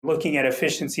looking at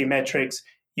efficiency metrics,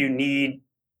 you need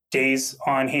days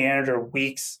on hand or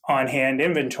weeks on hand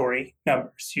inventory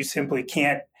numbers. You simply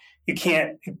can't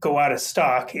go out of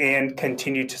stock and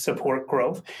continue to support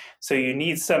growth. So you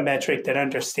need some metric that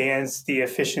understands the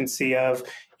efficiency of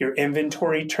your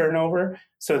inventory turnover.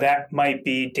 So that might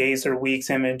be days or weeks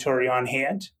inventory on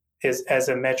hand as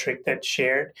a metric that's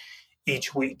shared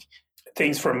each week.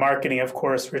 Things for marketing, of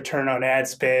course, return on ad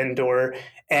spend or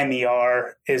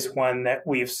MER is one that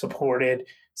we've supported.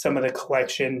 Some of the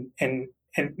collection and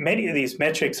many of these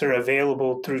metrics are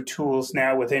available through tools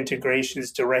now with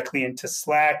integrations directly into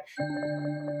Slack.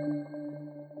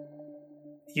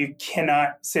 You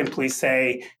cannot simply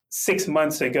say, 6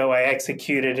 months ago, I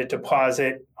executed a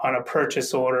deposit on a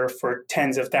purchase order for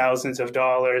tens of thousands of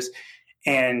dollars,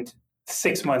 and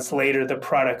 6 months later, the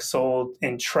product sold,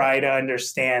 and try to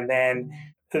understand then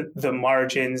the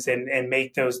margins and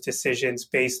make those decisions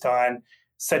based on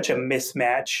such a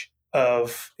mismatch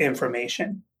of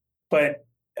information. But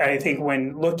I think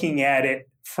when looking at it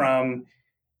from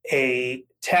a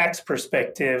tax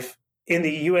perspective, in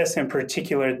the US in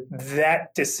particular,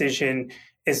 that decision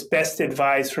is best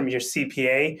advised from your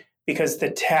CPA because the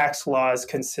tax law is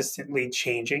consistently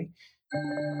changing.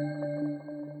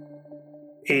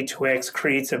 A2X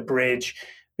creates a bridge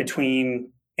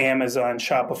between Amazon,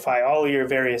 Shopify, all your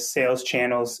various sales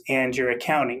channels, and your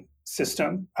accounting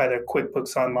system, either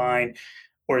QuickBooks Online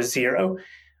or Xero.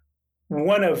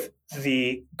 One of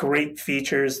the great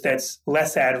features that's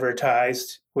less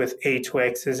advertised with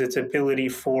A2X is its ability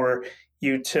for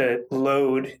you to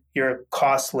load your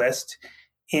cost list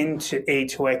into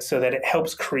A2X so that it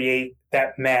helps create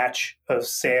that match of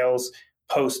sales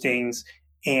postings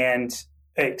and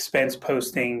expense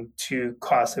posting to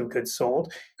cost of goods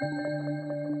sold.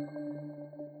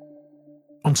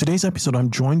 On today's episode, I'm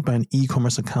joined by an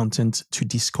e-commerce accountant to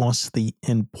discuss the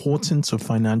importance of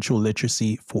financial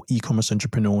literacy for e-commerce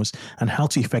entrepreneurs and how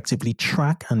to effectively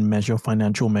track and measure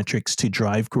financial metrics to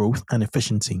drive growth and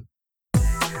efficiency.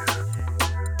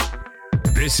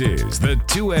 This is the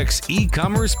 2X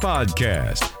e-commerce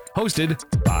podcast, hosted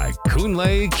by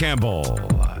Kunle Campbell.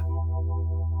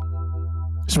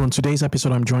 So on today's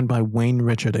episode, I'm joined by Wayne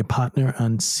Richard, a partner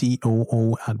and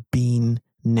COO at Bean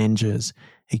Ninjas,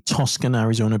 a Tucson,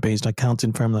 Arizona-based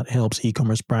accounting firm that helps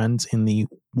e-commerce brands in the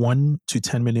 $1 to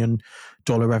 $10 million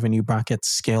revenue bracket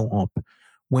scale up.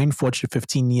 Wayne forged a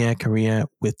 15-year career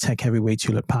with tech heavyweight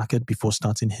Hewlett-Packard before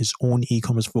starting his own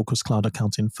e-commerce-focused cloud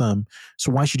accounting firm.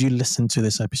 So why should you listen to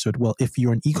this episode? Well, if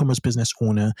you're an e-commerce business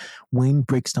owner, Wayne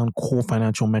breaks down core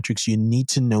financial metrics you need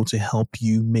to know to help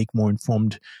you make more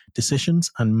informed decisions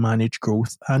and manage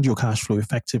growth and your cash flow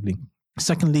effectively.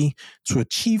 Secondly, to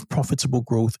achieve profitable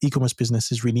growth, e-commerce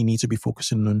businesses really need to be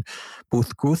focusing on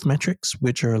both growth metrics,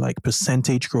 which are like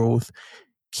percentage growth,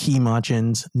 key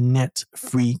margins, net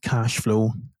free cash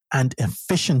flow, and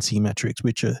efficiency metrics,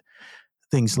 which are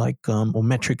things like, or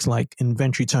metrics like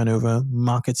inventory turnover,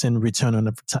 marketing return on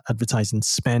advertising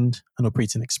spend, and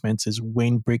operating expenses.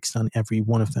 Wayne breaks down every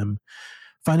one of them.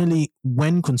 Finally,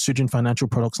 when considering financial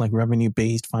products like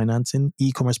revenue-based financing,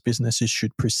 e-commerce businesses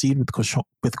should proceed with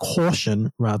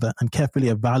caution, and carefully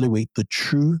evaluate the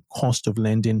true cost of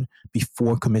lending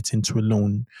before committing to a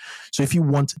loan. So if you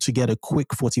want to get a quick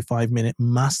 45-minute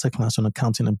masterclass on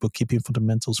accounting and bookkeeping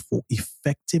fundamentals for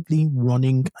effectively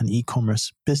running an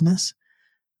e-commerce business,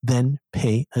 then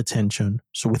pay attention.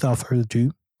 So without further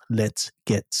ado, let's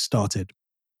get started.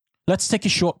 Let's take a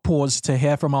short pause to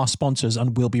hear from our sponsors,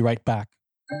 and we'll be right back.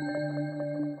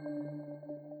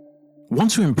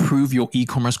 Want to improve your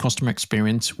e-commerce customer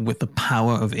experience with the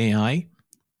power of AI?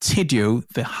 Tidio,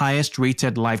 the highest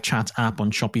rated live chat app on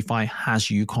Shopify,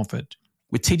 has you covered.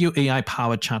 With Tidio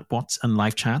AI-powered chatbots and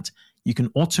live chat, you can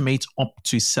automate up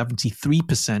to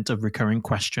 73% of recurring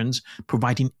questions,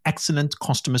 providing excellent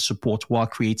customer support while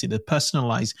creating a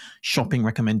personalized shopping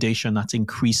recommendation that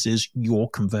increases your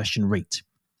conversion rate.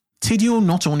 Tidio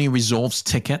not only resolves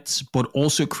tickets, but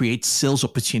also creates sales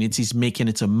opportunities, making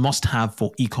it a must-have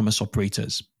for e-commerce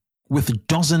operators. With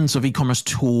dozens of e-commerce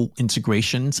tool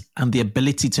integrations and the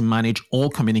ability to manage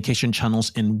all communication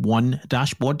channels in one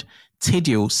dashboard,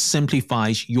 Tidio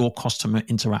simplifies your customer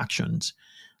interactions.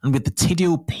 And with the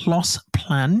Tidio Plus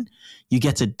plan, you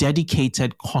get a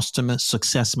dedicated customer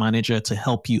success manager to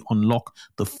help you unlock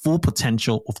the full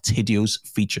potential of Tidio's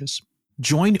features.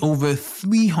 Join over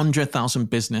 300,000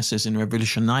 businesses in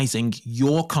revolutionizing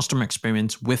your customer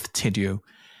experience with Tidio.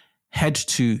 Head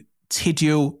to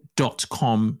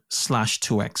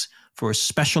tidio.com/2x for a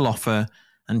special offer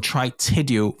and try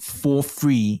Tidio for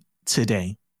free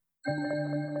today.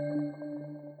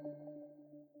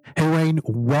 Hey Wayne,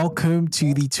 welcome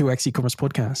to the 2X e-commerce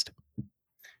podcast.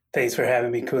 Thanks for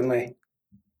having me, Kunle.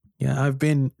 Yeah, I've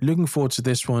been looking forward to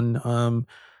this one.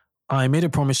 I made a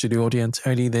promise to the audience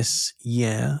early this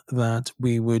year that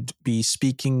we would be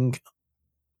speaking,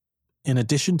 in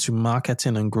addition to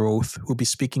marketing and growth, we'll be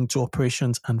speaking to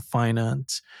operations and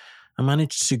finance. I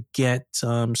managed to get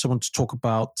someone to talk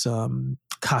about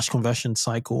cash conversion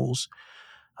cycles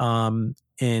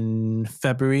in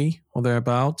February or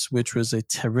thereabouts, which was a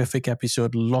terrific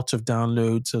episode, lots of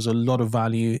downloads. There's a lot of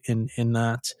value in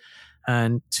that.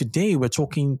 And today we're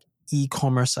talking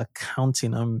e-commerce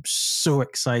accounting. I'm so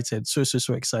excited, so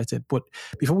excited. But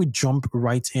before we jump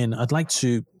right in, I'd like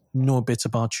to know a bit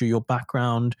about you, your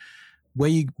background,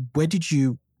 where did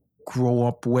you grow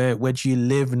up? Where do you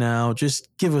live now? Just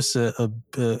give us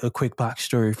a quick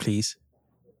backstory, please.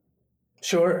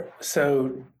 Sure.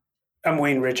 So I'm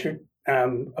Wayne Richard.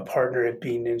 I'm a partner at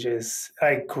Bean Ninjas.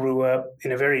 I grew up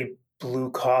in a very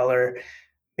blue-collar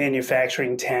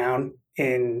manufacturing town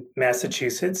in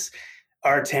Massachusetts.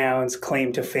 Our town's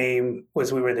claim to fame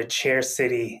was we were the chair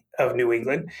city of New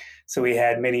England. So we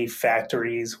had many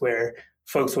factories where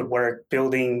folks would work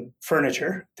building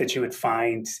furniture that you would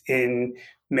find in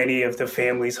many of the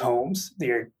family's homes,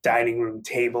 your dining room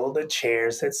table, the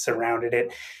chairs that surrounded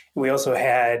it. We also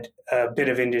had a bit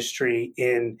of industry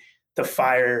in the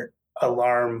fire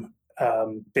alarm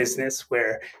business,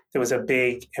 where there was a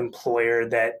big employer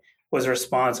that was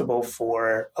responsible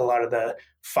for a lot of the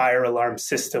fire alarm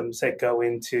systems that go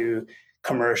into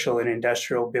commercial and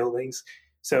industrial buildings.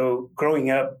 So growing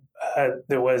up,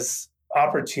 there was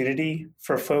opportunity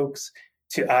for folks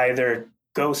to either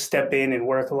go step in and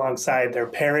work alongside their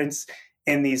parents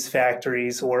in these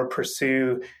factories or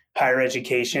pursue higher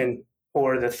education,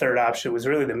 or the third option was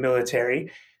really the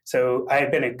military. So I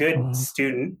had been a good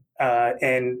student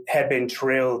and had been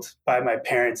drilled by my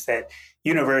parents that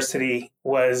university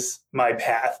was my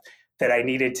path, that I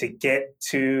needed to get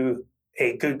to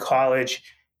a good college,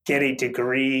 get a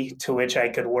degree to which I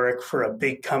could work for a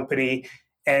big company,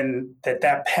 and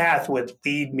that path would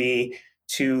lead me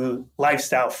to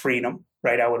lifestyle freedom,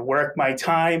 right? I would work my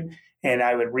time and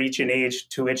I would reach an age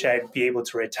to which I'd be able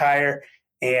to retire,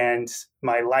 and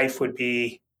my life would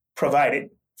be provided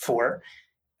for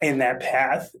in that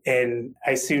path. And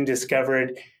I soon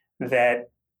discovered that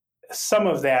some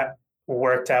of that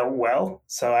worked out well.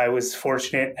 So I was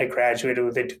fortunate. I graduated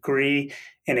with a degree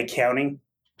in accounting.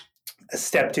 I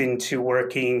stepped into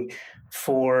working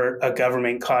for a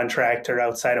government contractor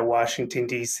outside of Washington,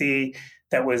 D.C.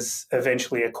 that was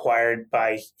eventually acquired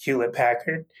by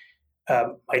Hewlett-Packard.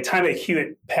 My time at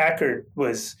Hewlett-Packard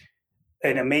was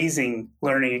an amazing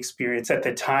learning experience. At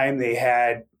the time, they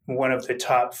had one of the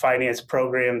top finance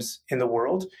programs in the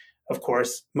world. Of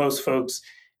course, most folks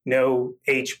know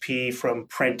HP from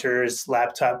printers,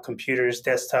 laptop computers,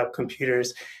 desktop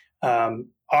computers. The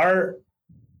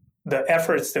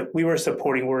efforts that we were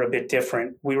supporting were a bit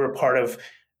different. We were part of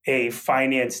a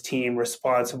finance team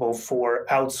responsible for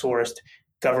outsourced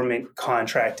government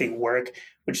contracting work,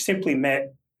 which simply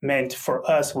meant for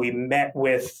us, we met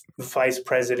with vice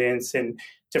presidents and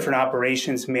different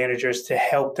operations managers to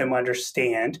help them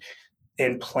understand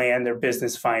and plan their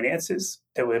business finances.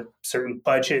 There were certain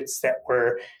budgets that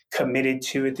were committed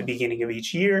to at the beginning of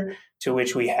each year, to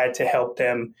which we had to help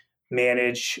them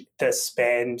manage the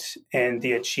spend and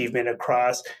the achievement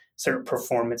across certain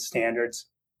performance standards.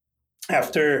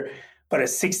 After about a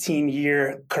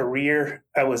 16-year career,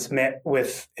 I was met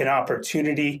with an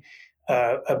opportunity,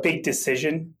 a big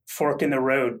decision, fork in the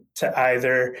road, to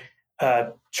either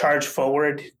charge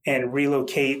forward and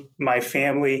relocate my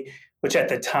family, which at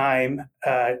the time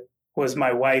was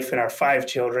my wife and our 5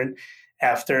 children,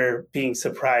 after being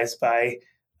surprised by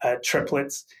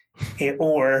triplets,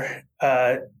 or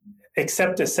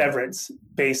accept a severance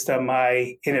based on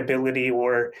my inability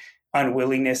or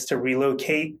unwillingness to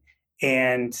relocate,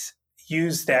 and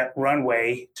use that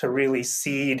runway to really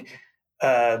seed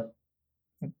a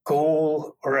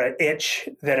goal or an itch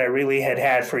that I really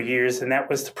had for years, and that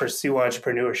was to pursue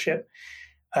entrepreneurship.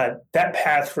 That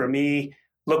path for me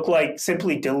looked like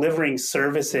simply delivering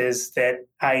services that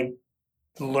I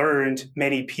learned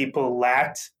many people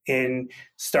lacked in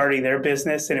starting their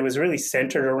business, and it was really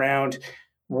centered around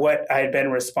what I had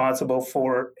been responsible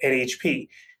for at HP.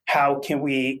 How can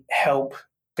we help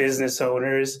business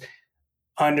owners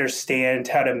understand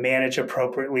how to manage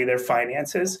appropriately their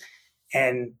finances?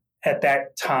 And at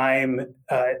that time,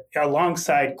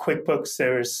 alongside QuickBooks,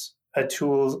 there's a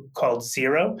tool called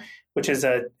Xero, which is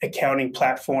an accounting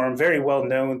platform very well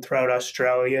known throughout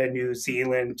Australia, New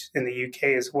Zealand, and the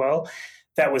UK as well,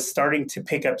 that was starting to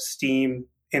pick up steam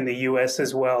in the US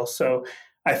as well. So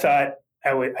I thought,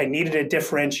 I needed a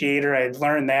differentiator. I had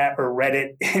learned that or read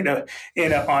it in an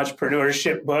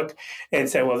entrepreneurship book and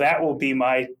said, well, that will be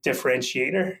my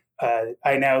differentiator.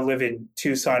 I now live in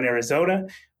Tucson, Arizona,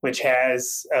 which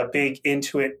has a big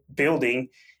Intuit building,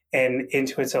 and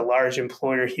Intuit's a large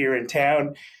employer here in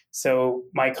town. So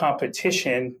my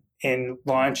competition in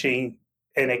launching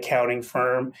an accounting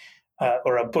firm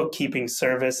or a bookkeeping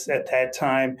service at that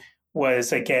time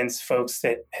was against folks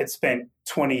that had spent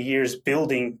 20 years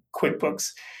building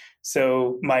QuickBooks.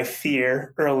 So my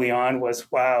fear early on was,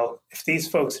 wow, if these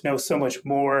folks know so much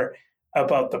more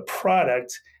about the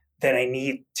product, then I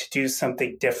need to do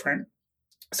something different.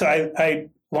 So I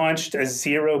launched a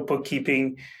zero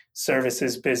bookkeeping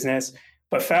services business,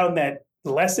 but found that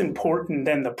less important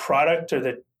than the product or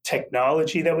the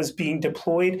technology that was being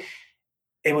deployed,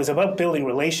 it was about building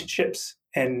relationships.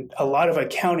 And a lot of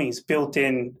accounting is built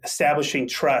in establishing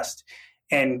trust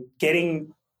and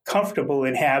getting comfortable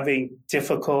in having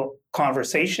difficult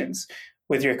conversations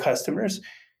with your customers.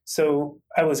 So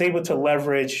I was able to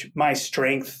leverage my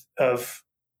strength of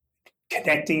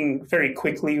connecting very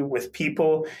quickly with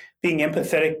people, being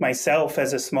empathetic myself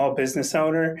as a small business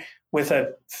owner with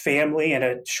a family and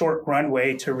a short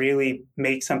runway to really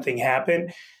make something happen.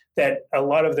 That a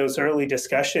lot of those early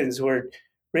discussions were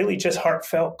really just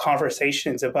heartfelt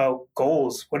conversations about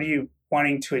goals. What are you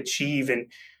wanting to achieve?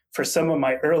 And for some of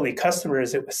my early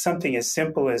customers, it was something as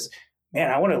simple as,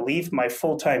 man, I want to leave my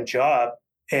full-time job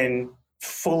and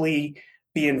fully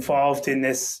be involved in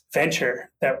this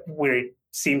venture that we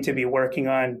seem to be working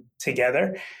on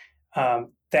together.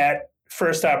 That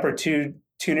first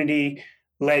opportunity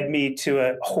led me to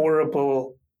a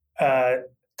horrible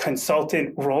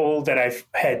consultant role that I've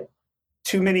had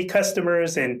too many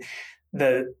customers, and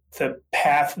the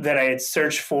path that I had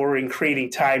searched for in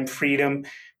creating time freedom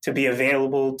to be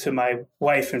available to my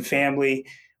wife and family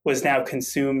was now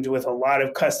consumed with a lot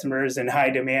of customers and high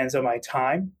demands on my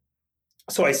time.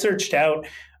 So I searched out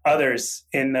others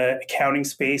in the accounting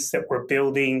space that were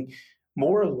building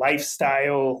more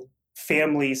lifestyle,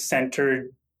 family-centered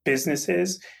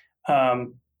businesses,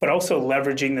 but also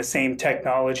leveraging the same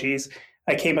technologies.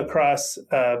 I came across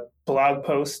a blog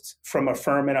post from a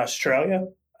firm in Australia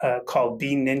called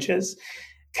Bean Ninjas,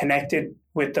 connected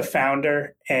with the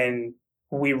founder, and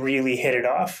we really hit it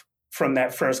off from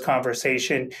that first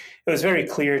conversation. It was very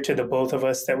clear to the both of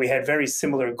us that we had very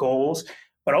similar goals,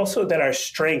 but also that our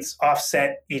strengths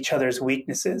offset each other's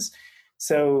weaknesses.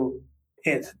 So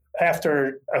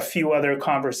after a few other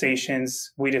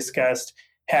conversations, we discussed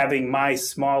having my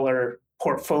smaller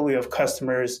portfolio of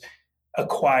customers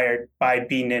acquired by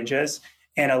Bean Ninjas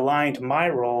and aligned my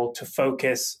role to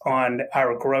focus on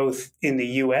our growth in the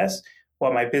US,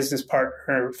 while my business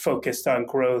partner focused on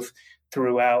growth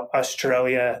throughout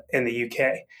Australia and the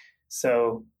UK.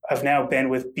 So I've now been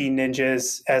with Bean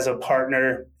Ninjas as a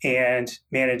partner and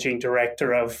managing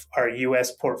director of our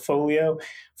US portfolio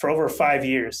for over 5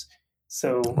 years.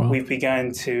 So Wow. We've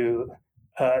begun to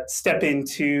step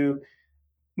into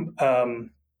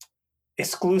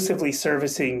exclusively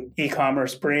servicing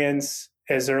e-commerce brands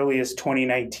as early as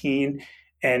 2019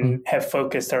 and have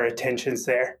focused our attentions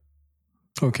there.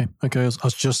 Okay. I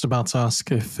was just about to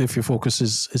ask if your focus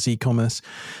is e-commerce.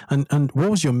 And what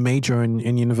was your major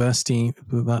in university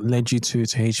that led you to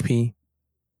HP?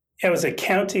 It was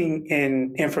accounting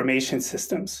and information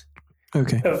systems.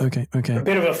 Okay. A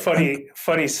bit of a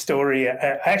funny story.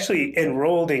 I actually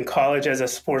enrolled in college as a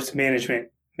sports management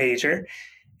major.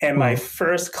 And my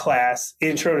first class,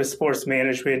 Intro to Sports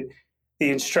Management, the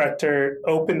instructor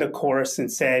opened the course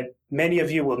and said, many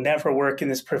of you will never work in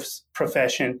this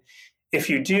profession. If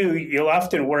you do, you'll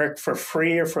often work for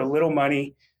free or for little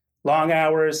money, long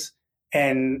hours,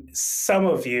 and some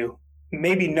of you,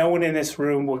 maybe no one in this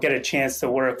room, will get a chance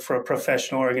to work for a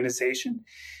professional organization.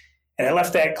 And I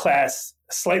left that class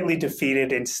slightly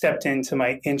defeated and stepped into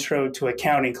my Intro to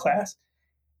Accounting class.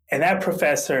 And that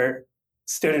professor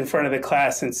stood in front of the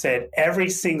class and said, every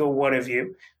single one of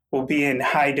you will be in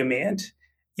high demand.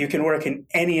 You can work in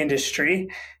any industry.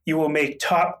 You will make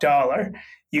top dollar.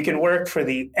 You can work for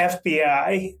the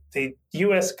FBI, the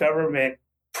US government,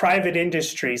 private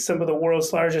industry, some of the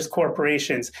world's largest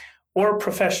corporations, or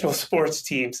professional sports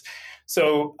teams.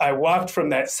 So I walked from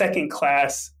that second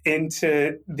class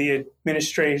into the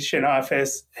administration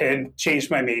office and changed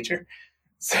my major.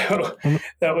 So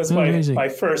that was my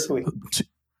first week.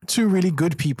 Two really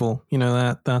good people,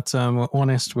 that were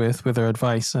honest with their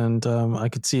advice, and I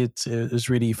could see it is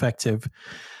really effective.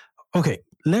 Okay,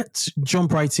 let's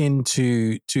jump right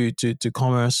into to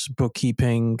commerce,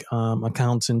 bookkeeping,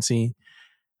 accountancy.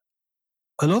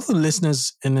 A lot of the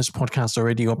listeners in this podcast are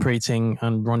already operating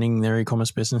and running their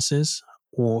e-commerce businesses.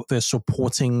 or they're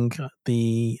supporting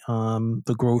the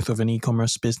growth of an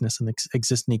e-commerce business, an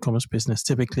existing e-commerce business,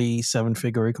 typically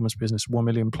 7-figure e-commerce business, 1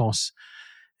 million plus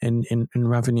in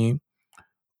revenue.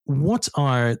 What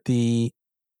are in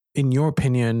your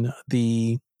opinion,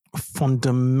 the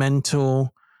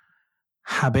fundamental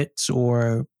habits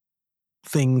or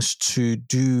things to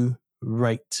do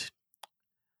right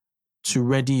to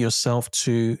ready yourself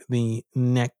to the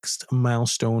next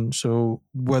milestone? So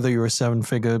whether you're a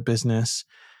 7-figure business,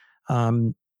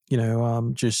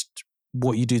 just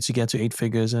what you do to get to 8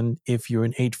 figures. And if you're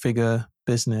an 8-figure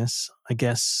business, I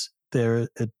guess there are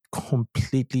a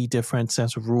completely different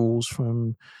set of rules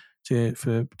to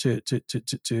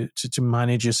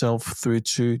manage yourself through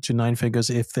to 9 figures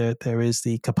if there is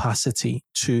the capacity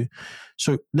to.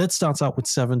 So let's start out with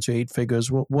 7 to 8 figures.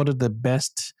 What are the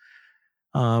best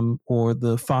or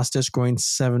the fastest growing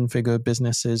 7-figure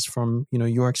businesses from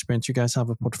your experience? You guys have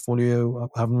a portfolio.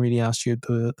 I haven't really asked you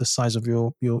the size of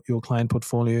your client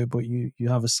portfolio, but you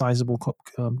have a sizable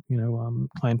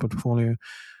client portfolio.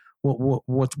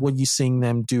 What are you seeing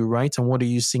them do right, and what are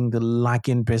you seeing the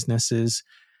lagging businesses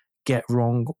get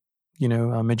wrong,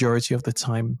 a majority of the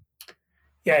time?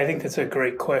 Yeah, I think that's a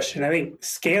great question. I think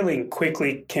scaling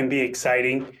quickly can be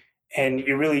exciting, and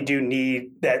you really do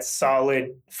need that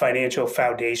solid financial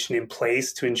foundation in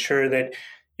place to ensure that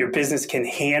your business can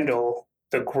handle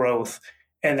the growth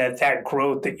and that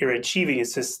growth that you're achieving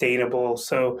is sustainable.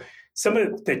 So some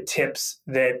of the tips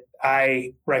that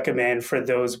I recommend for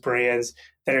those brands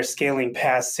that are scaling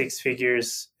past 6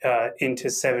 figures into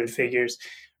 7 figures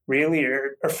really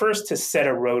are first to set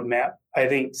a roadmap. I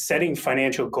think setting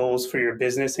financial goals for your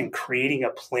business and creating a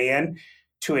plan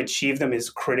to achieve them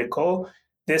is critical.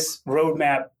 This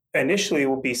roadmap initially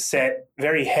will be set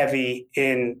very heavy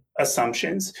in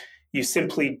assumptions. You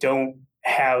simply don't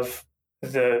have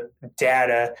the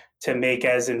data to make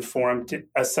as informed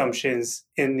assumptions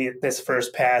in this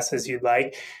first pass as you'd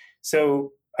like.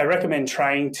 So I recommend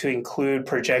trying to include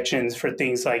projections for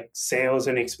things like sales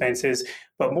and expenses,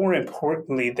 but more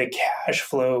importantly, the cash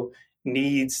flow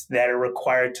needs that are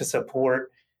required to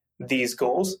support these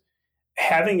goals.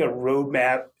 Having a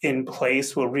roadmap in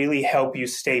place will really help you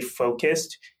stay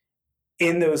focused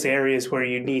in those areas where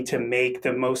you need to make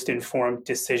the most informed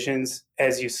decisions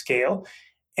as you scale.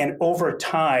 And over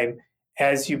time,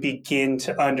 as you begin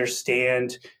to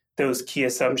understand those key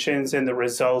assumptions and the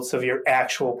results of your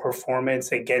actual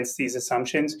performance against these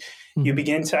assumptions, you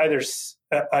begin to either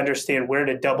understand where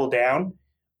to double down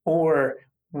or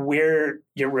where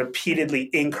you're repeatedly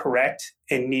incorrect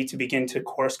and need to begin to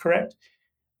course correct.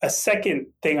 A second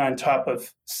thing on top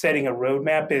of setting a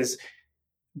roadmap is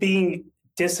being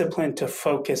disciplined to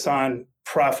focus on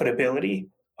profitability.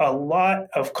 A lot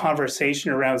of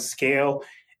conversation around scale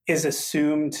is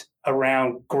assumed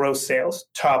around gross sales,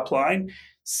 top line,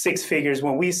 6 figures.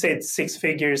 When we said 6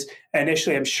 figures,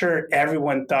 initially, I'm sure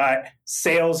everyone thought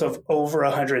sales of over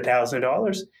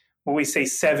 $100,000. When we say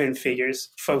 7 figures,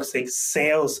 folks think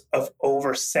sales of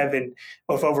over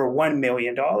 $1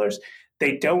 million.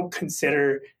 They don't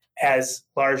consider as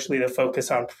largely the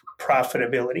focus on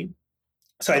profitability.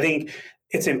 So I think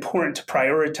it's important to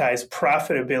prioritize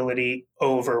profitability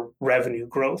over revenue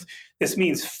growth. This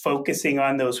means focusing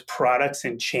on those products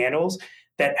and channels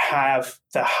that have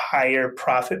the higher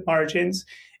profit margins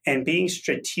and being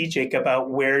strategic about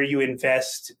where you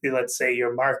invest, let's say,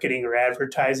 your marketing or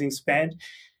advertising spend.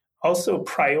 Also,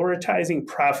 prioritizing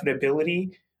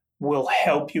profitability will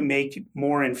help you make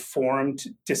more informed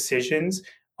decisions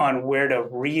on where to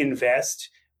reinvest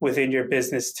within your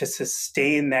business to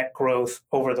sustain that growth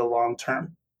over the long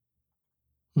term.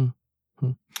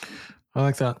 I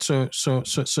like that. So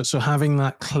having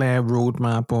that clear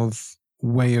roadmap of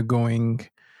where you're going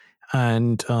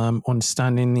and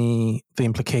understanding the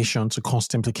implications, the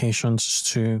cost implications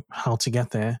to how to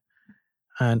get there,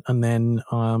 and then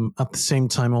at the same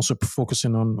time also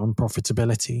focusing on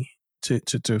profitability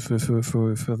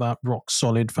for that rock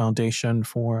solid foundation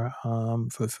for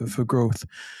growth.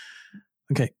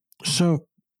 Okay, so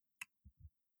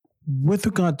with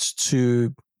regards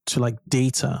to like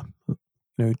data,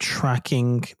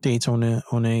 tracking data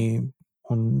on a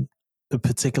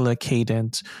particular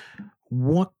cadence,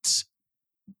 what,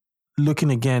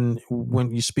 looking again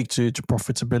when you speak to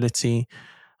profitability,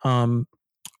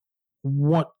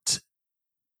 what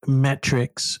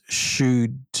metrics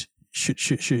should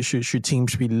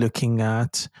teams be looking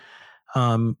at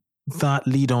that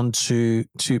lead on to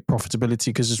profitability?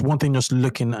 Because it's one thing just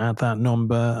looking at that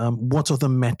number. What are the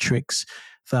metrics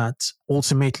that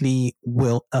ultimately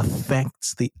will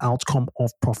affect the outcome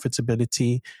of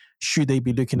profitability? Should they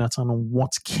be looking at on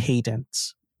what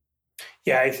cadence?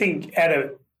 Yeah, I think at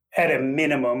at a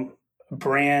minimum,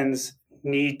 brands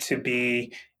need to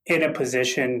be in a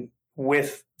position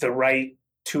with the right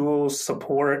tools,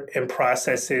 support, and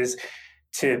processes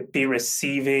to be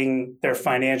receiving their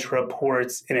financial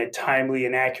reports in a timely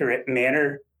and accurate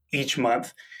manner each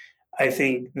month. I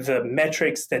think the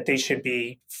metrics that they should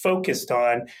be focused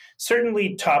on,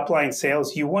 certainly top line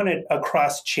sales, you want it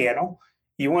across channel.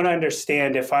 You want to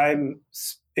understand if I'm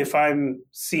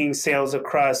seeing sales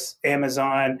across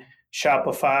Amazon,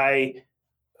 Shopify,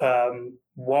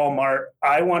 Walmart,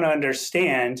 I want to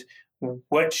understand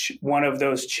which one of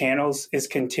those channels is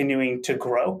continuing to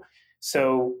grow.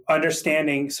 So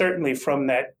understanding certainly from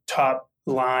that top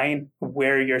line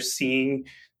where you're seeing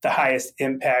the highest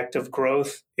impact of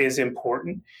growth is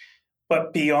important.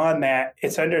 But beyond that,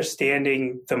 it's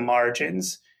understanding the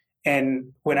margins.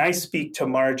 And when I speak to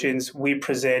margins, we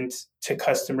present to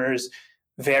customers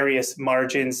various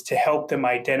margins to help them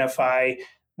identify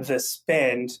the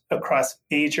spend across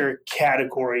major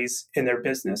categories in their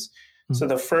business. Mm-hmm. So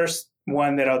the first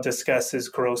one that I'll discuss is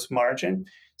gross margin.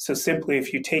 So simply,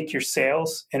 if you take your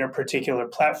sales in a particular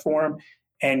platform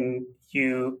and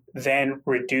you then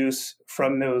reduce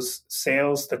from those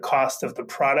sales the cost of the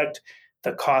product,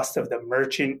 the cost of the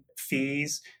merchant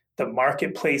fees, the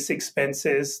marketplace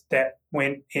expenses that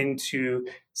went into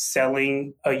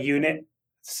selling a unit,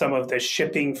 some of the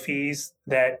shipping fees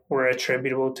that were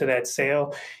attributable to that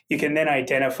sale, you can then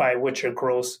identify what your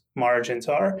gross margins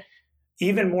are.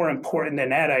 Even more important than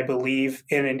that, I believe,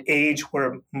 in an age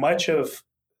where much of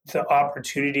the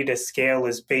opportunity to scale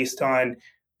is based on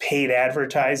paid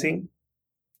advertising,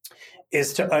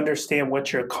 is to understand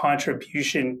what your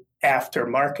contribution after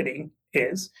marketing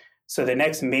is. So the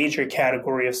next major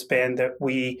category of spend that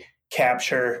we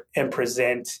capture and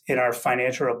present in our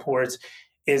financial reports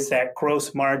is that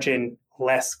gross margin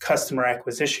less customer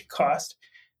acquisition cost.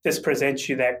 This presents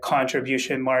you that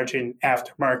contribution margin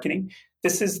after marketing.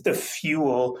 This is the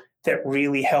fuel that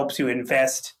really helps you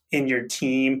invest in your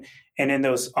team and in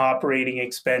those operating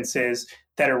expenses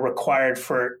that are required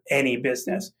for any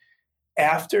business.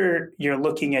 After you're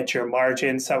looking at your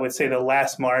margins, I would say the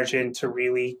last margin to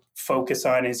really focus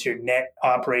on is your net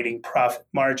operating profit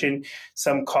margin.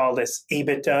 Some call this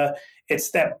EBITDA.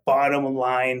 It's that bottom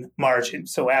line margin.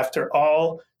 So after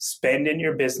all spend in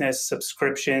your business,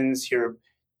 subscriptions, your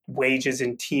wages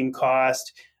and team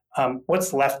cost,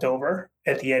 what's left over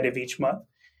at the end of each month?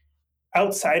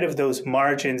 Outside of those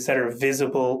margins that are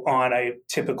visible on a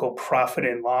typical profit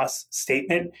and loss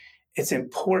statement, it's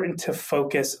important to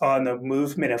focus on the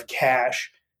movement of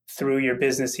cash through your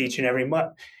business each and every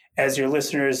month. As your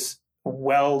listeners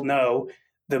well know,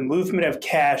 the movement of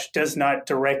cash does not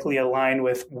directly align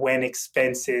with when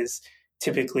expenses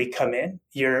typically come in.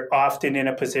 You're often in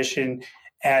a position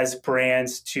as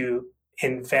brands to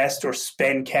invest or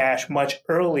spend cash much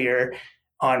earlier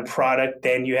on product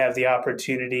than you have the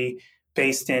opportunity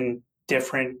based in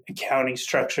different accounting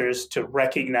structures to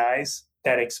recognize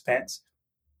that expense.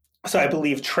 So I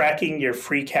believe tracking your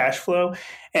free cash flow,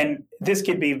 and this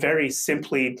could be very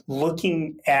simply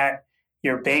looking at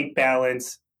your bank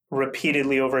balance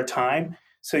repeatedly over time.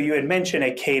 So you had mentioned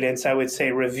a cadence. I would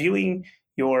say reviewing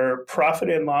your profit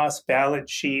and loss balance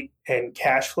sheet and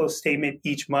cash flow statement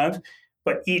each month,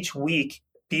 but each week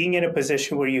being in a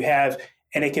position where you have,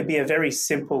 and it could be a very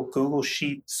simple Google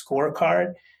Sheet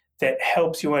scorecard that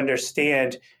helps you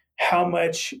understand how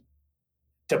much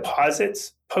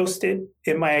deposits posted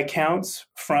in my accounts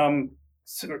from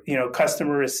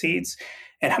customer receipts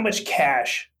and how much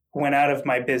cash went out of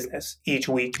my business each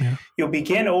week. Yeah. You'll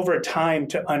begin over time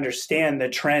to understand the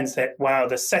trends that, wow,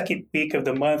 the second week of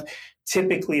the month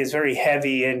typically is very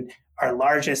heavy in our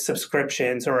largest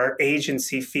subscriptions, or our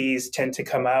agency fees tend to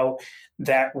come out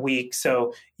that week.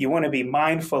 So you want to be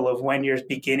mindful of when you're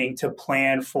beginning to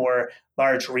plan for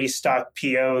large restock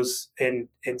POs and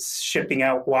shipping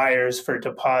out wires for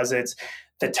deposits,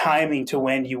 the timing to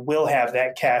when you will have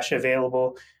that cash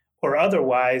available, or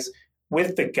otherwise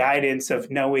with the guidance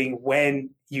of knowing when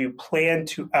you plan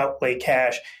to outlay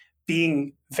cash,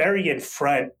 being very in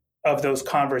front of those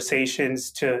conversations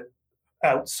to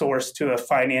outsource to a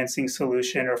financing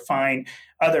solution or find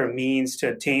other means to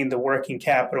obtain the working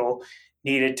capital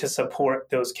needed to support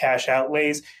those cash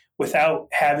outlays without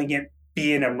having it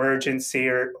be an emergency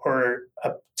or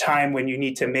a time when you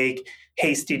need to make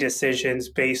hasty decisions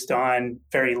based on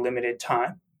very limited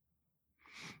time.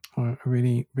 I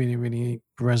really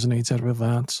resonated with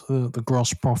that. The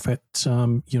gross profit,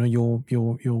 your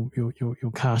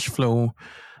cash flow,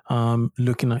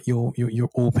 looking at your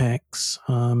OPEX,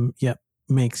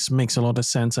 makes a lot of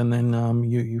sense. And then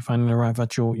you finally arrive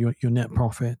at your net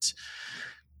profit.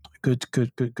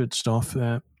 Good stuff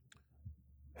there.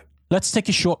 Let's take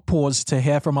a short pause to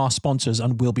hear from our sponsors,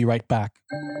 and we'll be right back.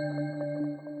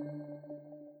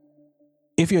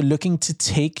 If you're looking to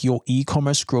take your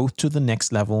e-commerce growth to the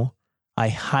next level, I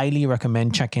highly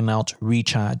recommend checking out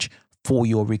Recharge for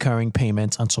your recurring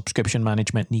payments and subscription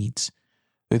management needs.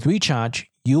 With Recharge,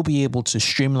 you'll be able to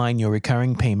streamline your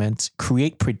recurring payments,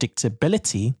 create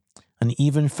predictability, and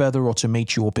even further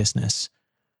automate your business.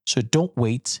 So don't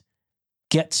wait.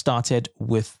 Get started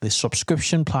with the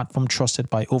subscription platform trusted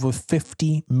by over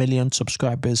 50 million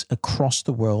subscribers across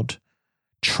the world.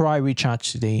 Try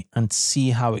Recharge today and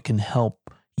see how it can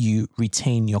help you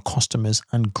retain your customers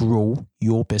and grow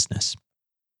your business.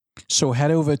 So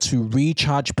head over to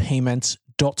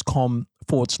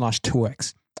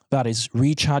rechargepayments.com/2x. That is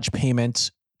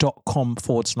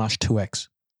rechargepayments.com/2x.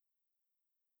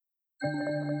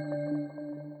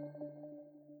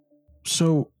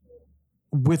 So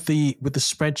with the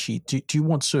spreadsheet, do you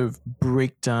want to sort of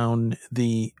break down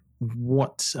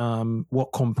what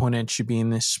components should be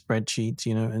in this spreadsheet?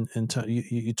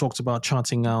 You talked about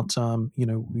charting out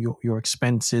your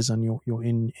expenses and your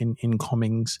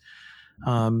incomings.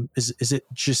 Is it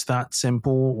just that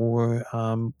simple, or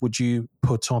would you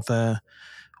put other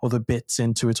bits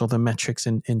into it, other metrics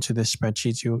into this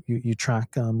spreadsheet you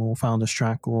track, or founders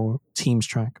track, or teams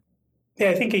track? Yeah,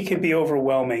 I think it can be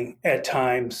overwhelming at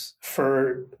times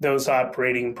for those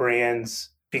operating brands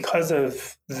because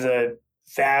of the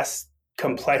vast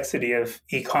complexity of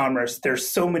e-commerce. There's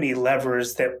so many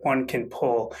levers that one can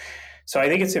pull. So I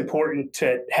think it's important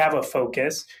to have a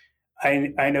focus.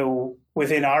 I know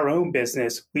within our own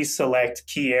business, we select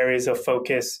key areas of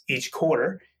focus each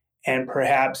quarter. And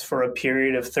perhaps for a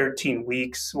period of 13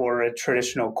 weeks or a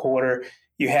traditional quarter,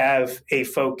 you have a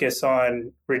focus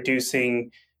on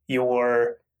reducing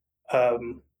your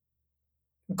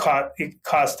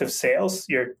cost of sales,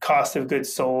 your cost of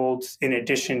goods sold, in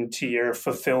addition to your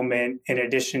fulfillment, in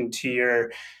addition to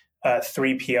your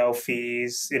 3PL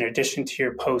fees, in addition to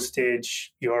your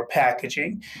postage, your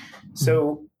packaging.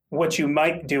 So what you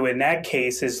might do in that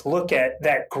case is look at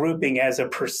that grouping as a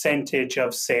percentage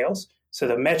of sales. So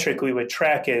the metric we would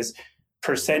track is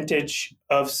percentage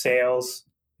of sales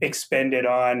expended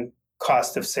on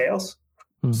cost of sales.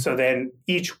 So then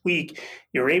each week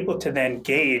you're able to then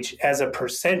gauge as a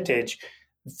percentage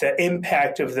the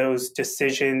impact of those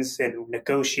decisions and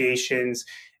negotiations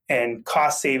and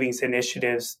cost savings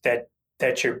initiatives that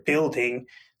you're building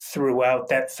throughout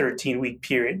that 13-week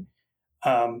period.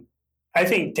 I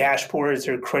think dashboards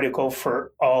are critical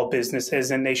for all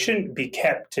businesses, and they shouldn't be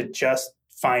kept to just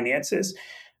finances.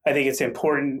 I think it's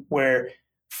important where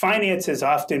finances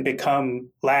often become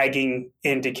lagging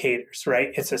indicators,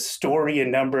 right? It's a story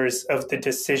and numbers of the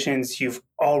decisions you've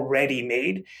already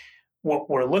made. What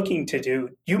we're looking to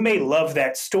do, you may love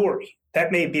that story.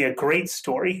 That may be a great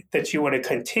story that you want to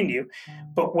continue,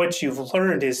 but what you've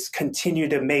learned is continue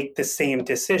to make the same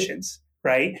decisions,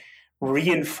 right?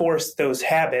 Reinforce those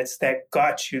habits that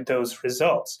got you those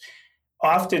results.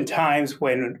 Oftentimes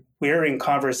when we're in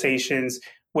conversations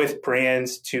with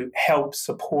brands to help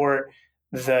support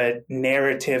the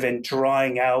narrative and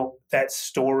drawing out that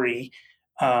story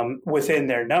within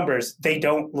their numbers, they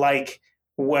don't like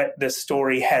what the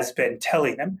story has been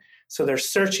telling them. So they're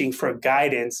searching for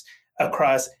guidance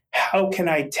across how can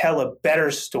I tell a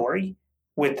better story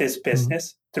with this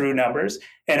business through numbers.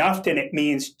 And often it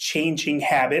means changing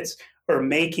habits or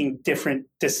making different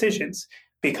decisions,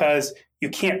 because you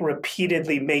can't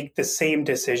repeatedly make the same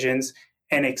decisions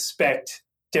and expect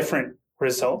different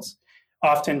results.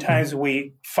 Oftentimes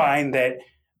we find that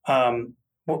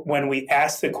when we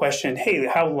ask the question, hey,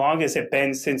 how long has it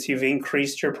been since you've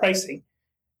increased your pricing?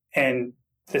 And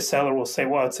the seller will say,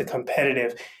 well, it's a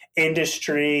competitive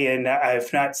industry and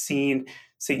I've not seen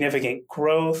significant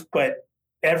growth, but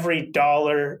every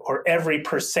dollar or every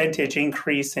percentage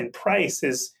increase in price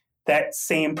is that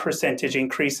same percentage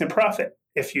increase in profit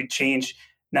if you change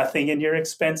nothing in your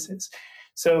expenses.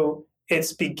 So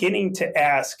it's beginning to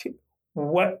ask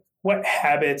what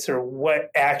habits or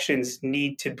what actions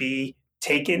need to be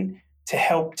taken to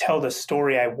help tell the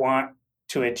story I want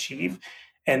to achieve.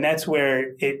 And that's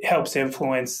where it helps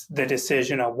influence the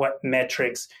decision on what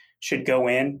metrics should go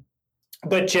in.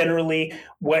 But generally,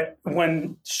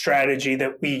 one strategy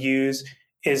that we use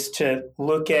is to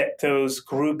look at those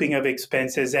grouping of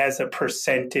expenses as a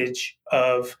percentage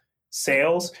of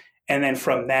sales. And then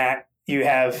from that, you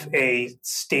have a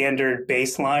standard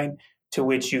baseline to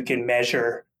which you can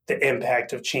measure the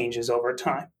impact of changes over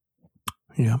time.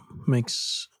 Yeah,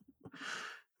 makes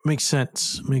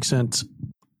sense. Makes sense.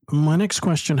 My next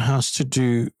question has to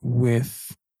do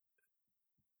with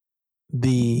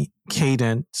the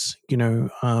cadence. You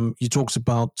talked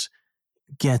about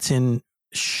getting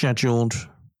scheduled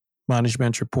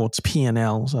management reports,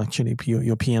 P&Ls, actually,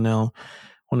 your P&L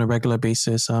on a regular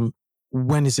basis,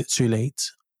 when is it too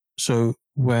late? So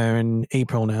we're in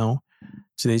April now.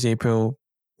 Today's April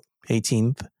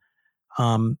 18th.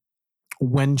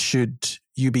 When should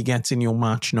you be getting your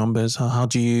March numbers? How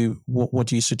do you, what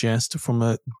do you suggest from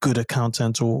a good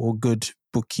accountant or good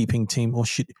bookkeeping team? Or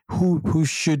who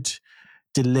should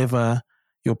deliver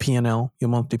your P&L, your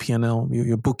monthly P&L,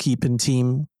 your bookkeeping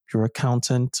team, your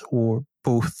accountant, or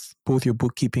both your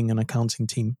bookkeeping and accounting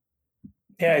team?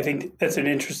 Yeah, I think that's an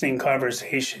interesting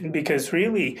conversation because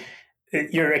really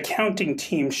your accounting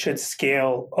team should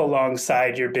scale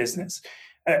alongside your business.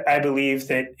 I believe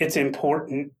that it's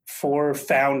important for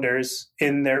founders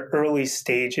in their early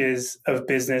stages of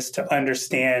business to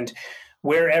understand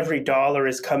where every dollar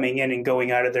is coming in and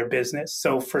going out of their business.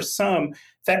 So for some,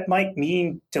 that might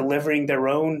mean delivering their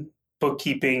own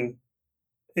bookkeeping,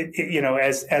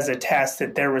 as a task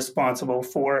that they're responsible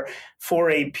for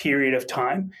a period of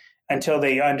time until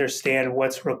they understand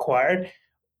what's required.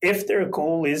 If their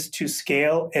goal is to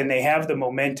scale and they have the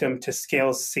momentum to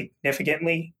scale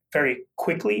significantly, very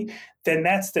quickly, then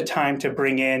that's the time to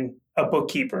bring in a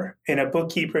bookkeeper. And a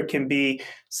bookkeeper can be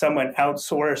someone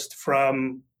outsourced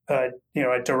from a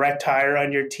direct hire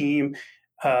on your team,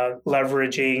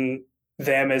 leveraging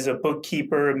them as a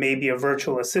bookkeeper, maybe a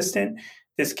virtual assistant.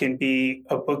 This can be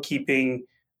a bookkeeping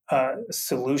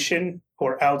solution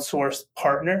or outsourced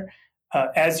partner.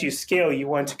 As you scale, you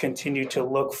want to continue to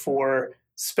look for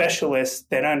specialists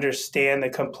that understand the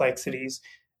complexities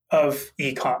of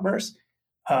e-commerce.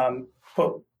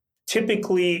 But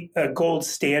typically, a gold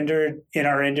standard in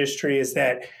our industry is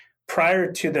that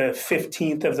prior to the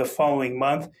 15th of the following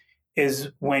month is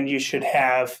when you should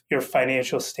have your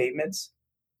financial statements.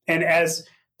 And as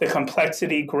the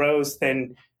complexity grows, I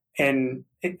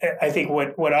think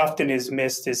what often is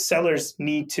missed is sellers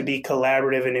need to be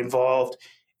collaborative and involved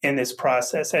in this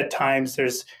process. At times,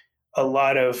 there's a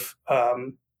lot of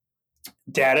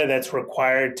data that's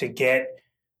required to get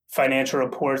financial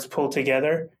reports pulled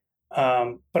together,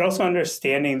 but also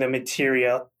understanding the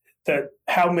material,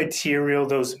 how material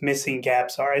those missing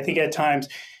gaps are. I think at times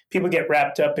people get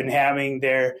wrapped up in having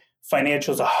their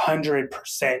financials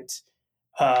 100%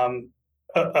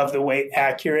 of the way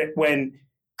accurate, when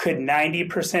could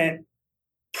 90%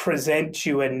 present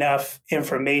you enough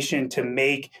information to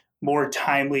make more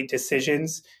timely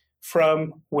decisions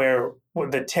from where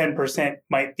the 10%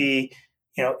 might be,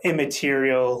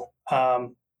 immaterial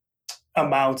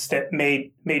amounts that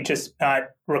may just not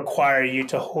require you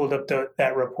to hold up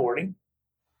that reporting.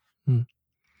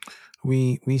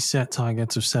 We set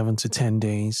targets of 7 to 10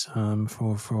 days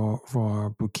for our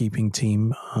bookkeeping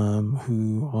team,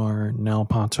 who are now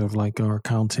part of like our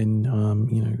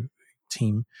accounting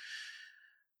team.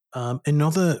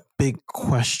 Another big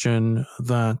question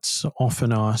that's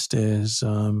often asked is,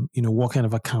 what kind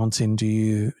of accounting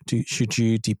should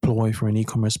you deploy for an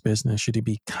e-commerce business? Should it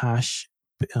be cash,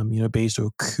 based or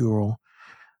accrual?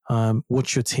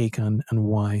 What's your take on and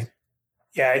why?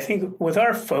 Yeah, I think with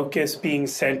our focus being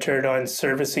centered on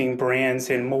servicing brands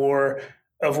and more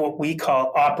of what we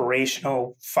call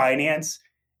operational finance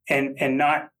and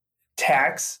not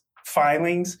tax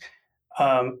filings,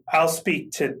 I'll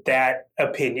speak to that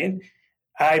opinion.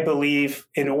 I believe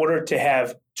in order to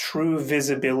have true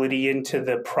visibility into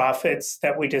the profits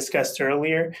that we discussed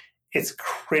earlier, it's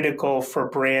critical for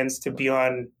brands to be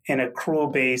on an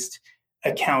accrual-based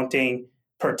accounting,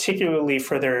 particularly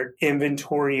for their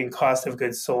inventory and cost of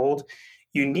goods sold.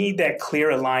 You need that clear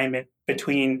alignment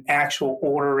between actual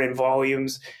order and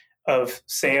volumes of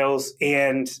sales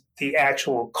and the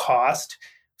actual cost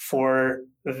for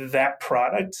that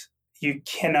product. You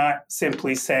cannot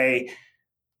simply say,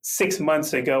 6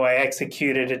 months ago, I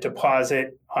executed a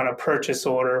deposit on a purchase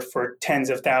order for tens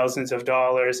of thousands of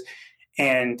dollars,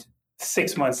 and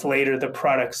 6 months later, the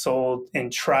product sold,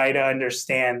 and try to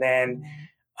understand then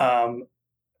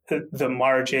the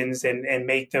margins and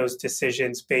make those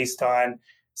decisions based on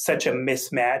such a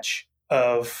mismatch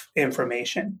of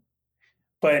information.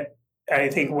 But I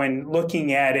think when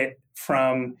looking at it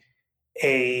from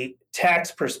a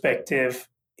tax perspective,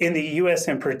 in the US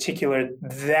in particular,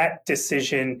 that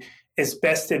decision is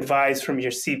best advised from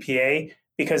your CPA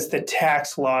because the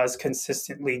tax law is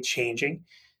consistently changing.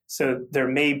 So there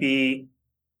may be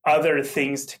other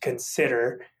things to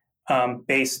consider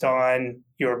based on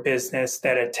your business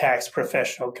that a tax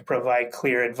professional could provide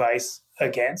clear advice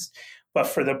against. But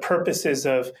for the purposes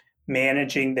of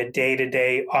managing the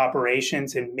day-to-day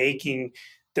operations and making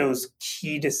those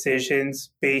key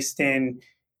decisions based in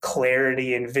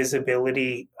clarity and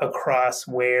visibility across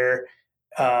where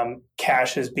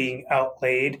cash is being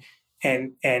outlaid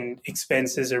and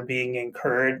expenses are being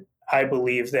incurred, I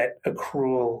believe that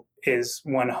accrual is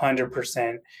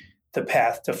 100% the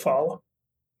path to follow.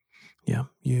 Yeah,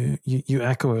 you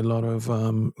echo a lot of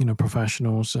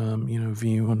professionals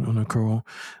view on accrual,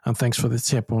 and thanks for the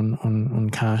tip on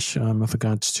cash with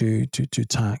regards to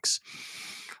tax.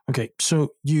 Okay,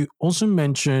 so you also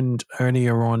mentioned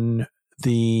earlier on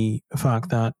the fact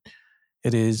that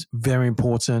it is very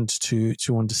important to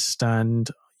understand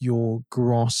your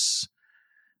gross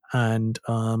and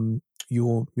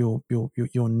your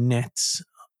net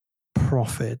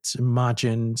profit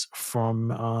margins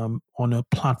from on a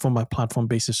platform by platform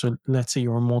basis. So let's say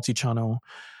you're a multi-channel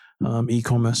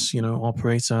e-commerce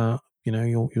operator.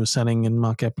 You're selling in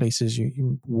marketplaces,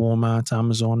 you Walmart,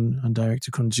 Amazon, and direct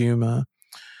to consumer.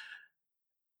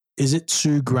 Is it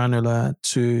too granular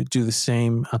to do the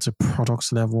same at a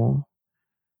products level?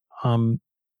 And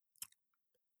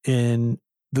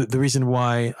the reason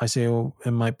why I say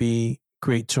it might be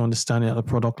great to understand it at a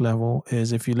product level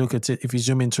is if you look at it, if you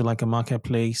zoom into like a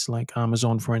marketplace like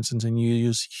Amazon, for instance, and you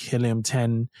use Helium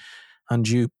 10 and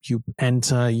you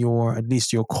enter at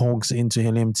least your COGS into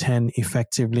Helium 10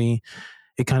 effectively,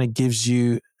 it kind of gives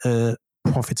you a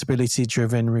profitability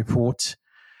driven report.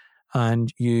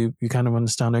 And you kind of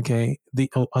understand, okay,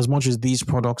 as much as these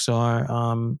products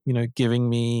are, giving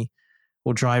me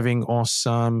or driving us,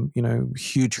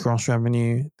 huge gross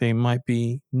revenue, they might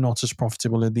be not as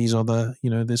profitable as these other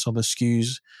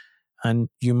SKUs, and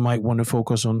you might want to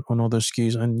focus on other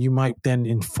SKUs, and you might then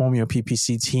inform your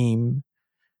PPC team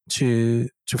to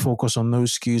focus on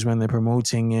those SKUs when they're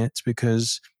promoting it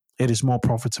because it is more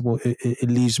profitable. It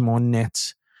leaves more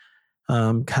net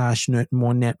cash,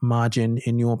 more net margin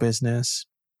in your business.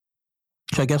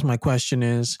 So I guess my question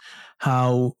is,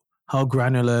 how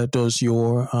granular does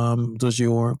your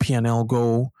P&L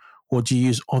go, or do you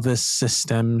use other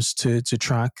systems to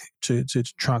track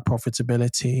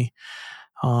profitability?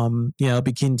 I'll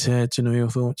be keen to know your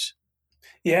thoughts.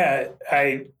 Yeah,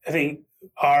 I think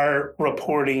our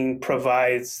reporting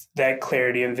provides that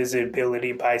clarity and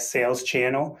visibility by sales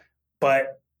channel,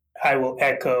 but I will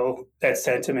echo that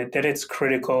sentiment that it's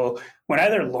critical when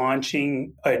either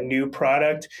launching a new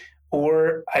product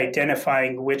or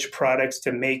identifying which products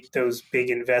to make those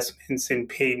big investments in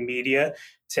paid media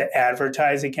to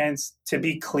advertise against, to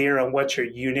be clear on what your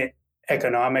unit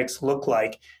economics look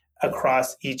like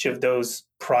across each of those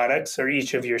products or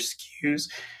each of your SKUs.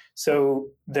 So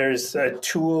there's a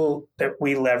tool that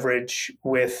we leverage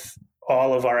with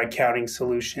all of our accounting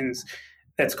solutions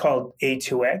that's called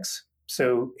A2X.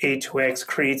 So A2X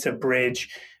creates a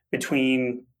bridge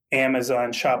between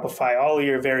Amazon, Shopify, all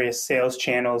your various sales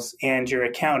channels and your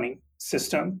accounting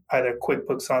system, either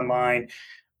QuickBooks Online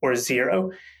or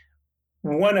Xero.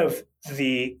 One of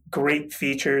the great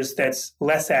features that's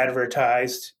less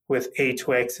advertised with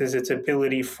A2X is its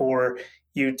ability for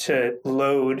you to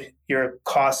load your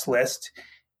cost list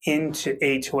into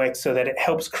A2X so that it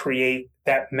helps create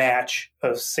that match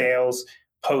of sales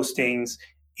postings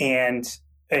and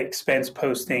expense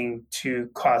posting to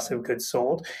cost of goods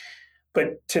sold.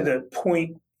 But to the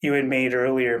point you had made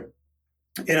earlier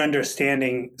in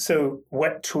understanding, so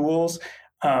what tools,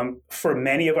 for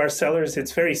many of our sellers,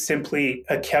 it's very simply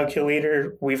a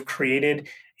calculator we've created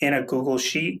in a Google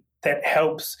Sheet that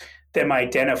helps them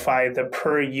identify the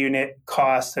per unit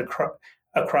cost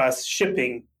across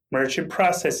shipping, merchant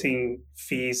processing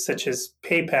fees such as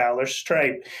PayPal or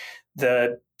Stripe,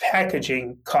 the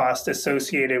packaging cost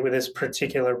associated with this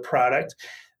particular product,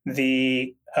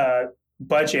 the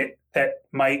budget that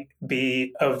might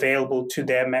be available to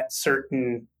them at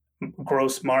certain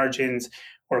gross margins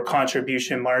or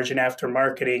contribution margin after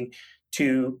marketing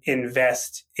to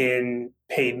invest in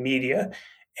paid media.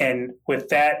 And with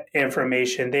that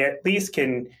information, they at least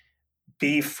can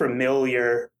be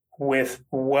familiar with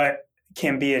what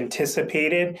can be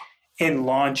anticipated in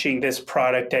launching this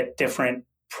product at different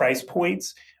price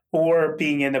points, or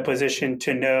being in the position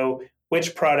to know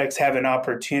which products have an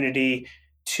opportunity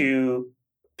to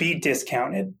be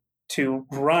discounted, to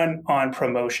run on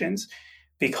promotions,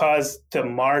 because the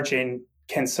margin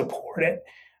can support it.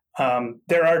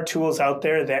 There are tools out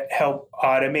there that help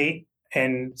automate,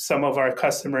 and some of our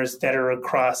customers that are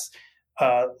across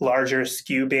larger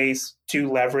SKU base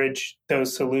do leverage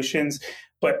those solutions.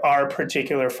 But our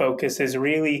particular focus is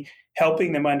really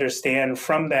helping them understand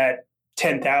from that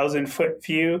 10,000 foot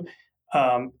view,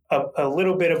 a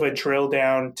little bit of a drill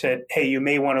down to, hey, you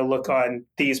may want to look on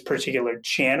these particular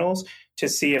channels to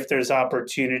see if there's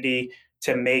opportunity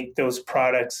to make those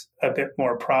products a bit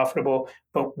more profitable.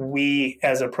 But we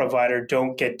as a provider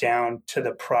don't get down to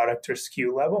the product or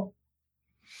SKU level.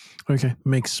 Okay,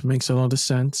 makes a lot of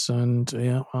sense, and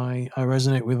yeah, I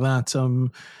resonate with that.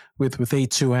 With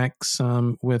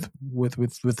A2X, with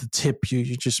the tip you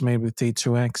just made with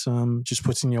A2X, just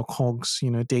putting your COGS,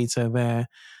 data there,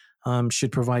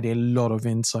 should provide a lot of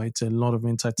insight.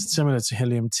 It's similar to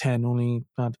Helium 10, only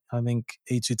that I think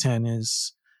A210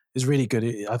 is really good.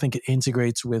 I think it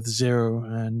integrates with Xero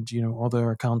and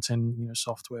other accounting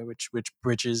software, which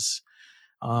bridges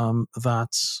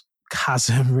that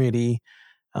chasm really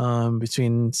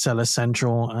between Seller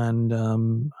Central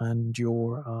and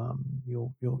your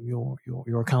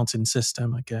accounting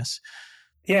system, I guess.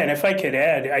 Yeah, and if I could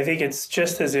add, I think it's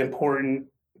just as important,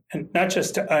 and not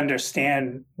just to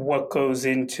understand what goes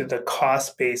into the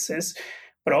cost basis,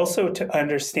 but also to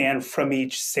understand from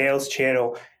each sales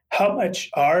channel how much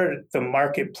are the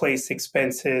marketplace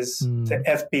expenses, the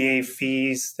FBA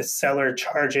fees, the seller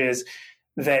charges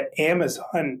that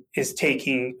Amazon is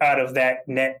taking out of that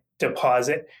net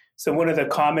deposit. So one of the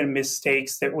common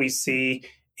mistakes that we see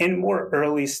in more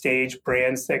early stage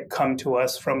brands that come to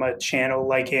us from a channel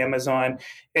like Amazon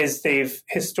is they've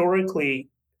historically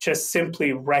just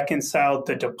simply reconciled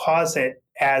the deposit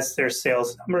as their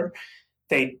sales number.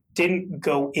 They didn't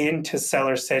go into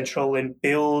Seller Central and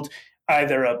build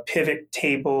either a pivot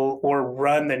table or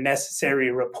run the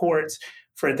necessary reports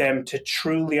for them to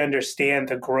truly understand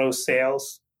the gross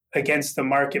sales against the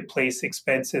marketplace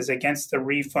expenses, against the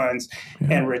refunds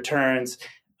and returns,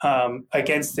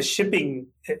 against the shipping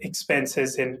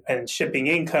expenses and shipping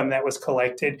income that was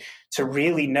collected, to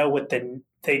really know what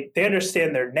they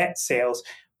understand their net sales,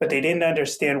 but they didn't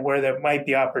understand where there might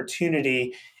be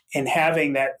opportunity in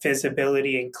having that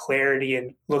visibility and clarity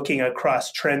and looking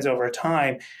across trends over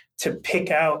time to pick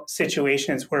out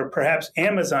situations where perhaps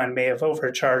Amazon may have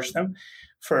overcharged them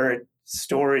for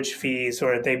storage fees,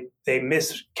 or they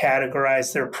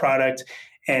miscategorized their product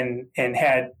and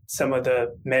had some of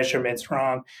the measurements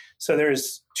wrong. So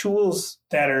there's tools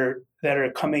that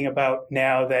are coming about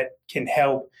now that can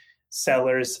help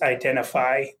sellers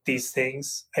identify these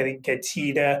things. I think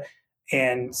Getida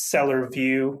and Seller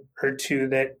View are two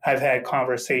that I've had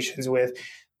conversations with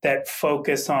that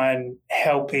focus on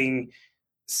helping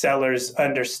sellers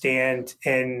understand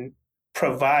and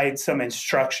provide some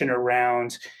instruction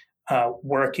around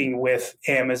working with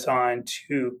Amazon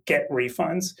to get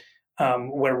refunds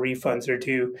where refunds are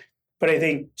due. But I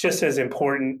think just as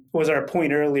important was our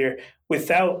point earlier,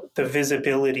 without the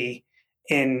visibility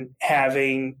in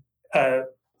having a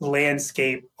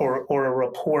landscape or a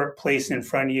report placed in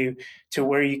front of you to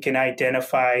where you can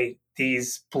identify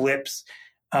these blips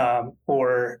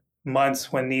or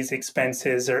months when these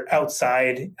expenses are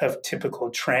outside of typical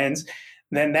trends,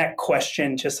 then that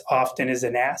question just often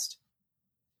isn't asked.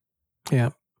 Yeah,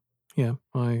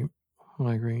 I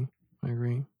agree.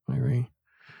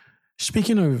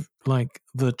 Speaking of like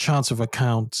the charts of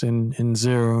accounts in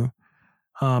Xero,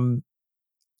 from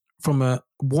a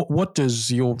what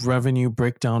does your revenue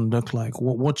breakdown look like?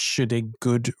 What should a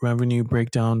good revenue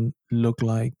breakdown look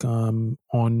like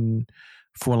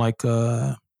for like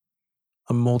a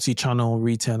multi-channel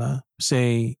retailer?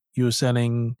 Say you're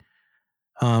selling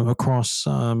across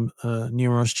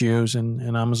numerous geos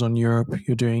in Amazon Europe.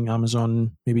 You're doing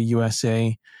Amazon maybe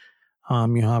USA.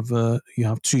 You have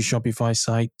two Shopify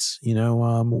sites.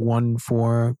 One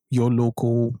for your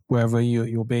local wherever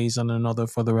you're based, and another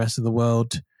for the rest of the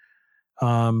world.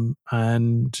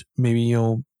 And maybe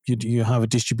you have a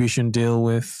distribution deal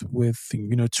with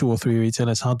 2 or 3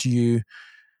 retailers. How do you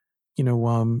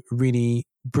really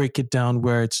break it down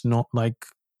where it's not like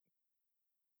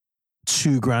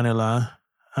too granular,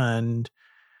 and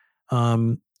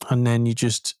then you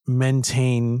just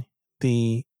maintain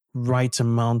the right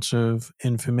amount of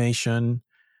information,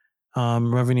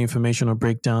 revenue information or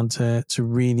breakdown to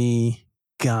really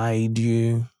guide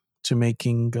you to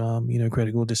making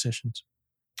critical decisions?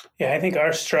 Yeah, I think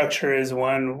our structure is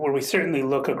one where we certainly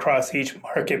look across each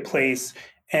marketplace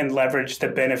and leverage the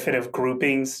benefit of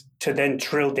groupings to then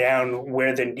drill down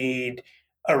where the need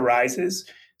arises.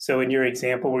 So in your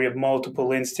example, where you have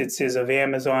multiple instances of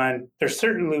Amazon, there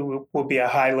certainly will be a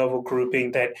high-level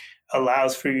grouping that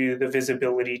allows for you the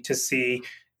visibility to see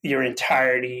your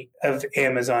entirety of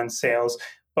Amazon sales.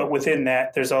 But within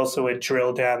that, there's also a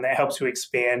drill down that helps you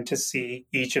expand to see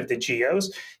each of the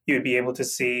geos. You would be able to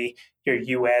see your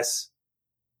US,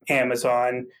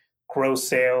 Amazon, gross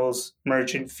sales,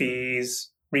 merchant fees,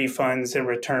 refunds and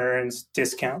returns,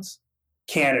 discounts.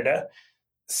 Canada,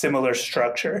 similar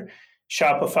structure.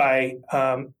 Shopify,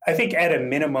 I think at a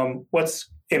minimum, what's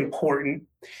important,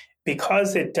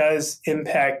 because it does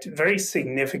impact very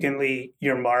significantly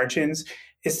your margins,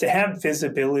 is to have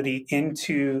visibility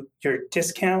into your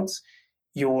discounts,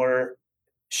 your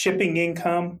shipping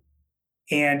income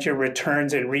and your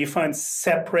returns and refunds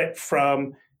separate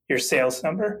from your sales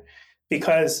number,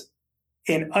 because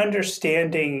in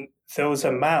understanding those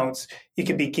amounts, you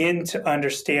can begin to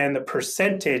understand the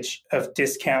percentage of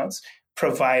discounts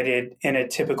provided in a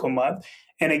typical month.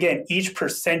 And again, each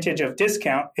percentage of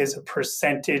discount is a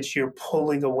percentage you're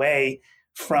pulling away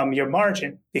from your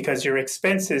margin, because your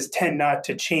expenses tend not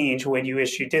to change when you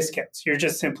issue discounts. You're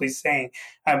just simply saying,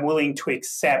 I'm willing to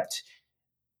accept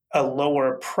a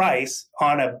lower price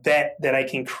on a bet that I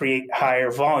can create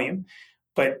higher volume.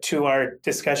 But to our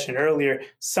discussion earlier,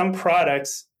 some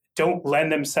products don't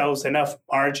lend themselves enough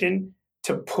margin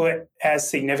to put as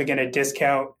significant a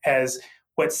discount as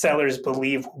what sellers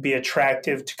believe will be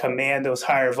attractive to command those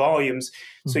higher volumes.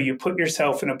 Mm-hmm. So you put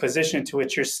yourself in a position to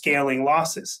which you're scaling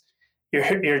losses.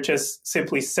 You're just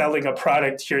simply selling a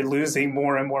product you're losing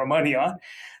more and more money on.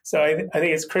 So I think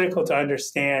it's critical to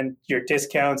understand your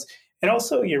discounts and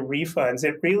also your refunds.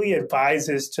 It really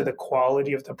advises to the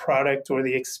quality of the product or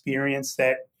the experience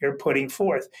that you're putting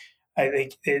forth. I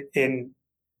think in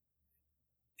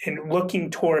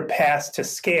looking toward paths to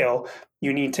scale,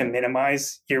 you need to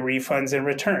minimize your refunds and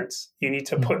returns. You need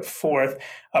to put forth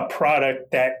a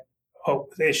product that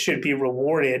it should be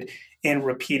rewarded in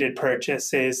repeated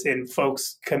purchases and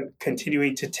folks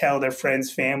continuing to tell their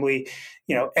friends, family,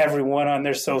 everyone on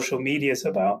their social medias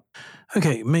about.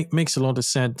 Okay, makes a lot of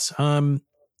sense.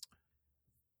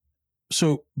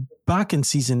 So back in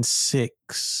season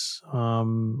 6, I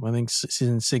think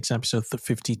season 6, episode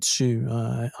 52,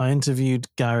 I interviewed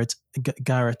Garrett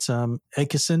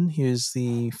Eckerson. He is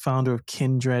the founder of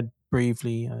Kindred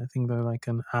Bravely. I think they're like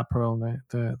an apparel,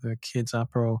 the kids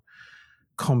apparel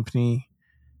company.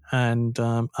 And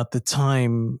at the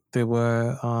time, they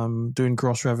were doing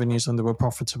gross revenues, and they were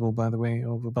profitable, by the way,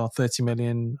 of about $30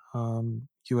 million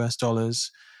US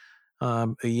dollars a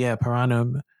year per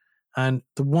annum. And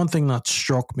the one thing that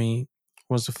struck me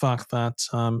was the fact that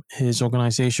his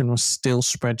organization was still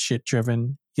spreadsheet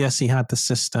driven. Yes, he had the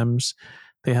systems.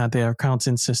 They had their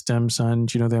accounting systems and,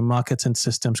 their marketing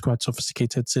systems, quite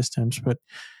sophisticated systems. But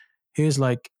here's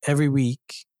like every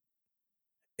week,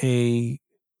 every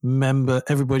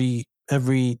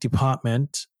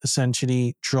department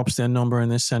essentially drops their number in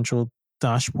this central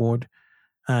dashboard.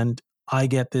 And I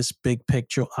get this big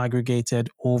picture aggregated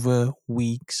over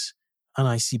weeks, and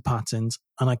I see patterns,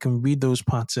 and I can read those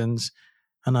patterns,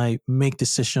 and I make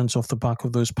decisions off the back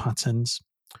of those patterns.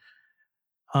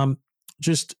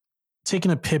 Just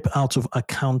taking a pip out of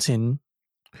accounting,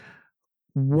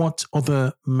 what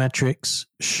other metrics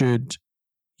should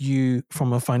you,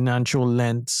 from a financial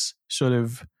lens, sort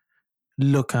of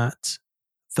look at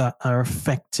that are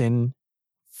affecting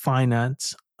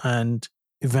finance and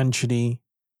eventually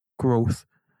growth?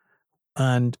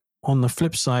 And on the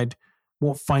flip side,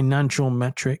 what financial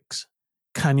metrics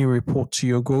can you report to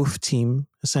your growth team,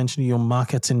 essentially your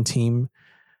marketing team,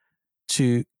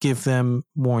 to give them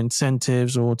more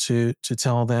incentives or to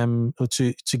tell them or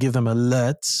to give them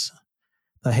alerts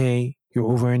that, hey,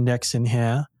 you're over-indexing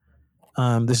here.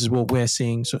 This is what we're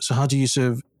seeing. So how do you sort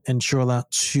of ensure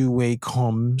that two-way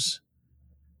comms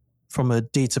from a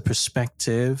data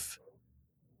perspective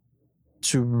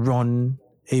to run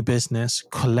a business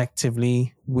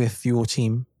collectively with your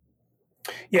team?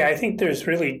 Yeah, I think there's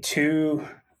really two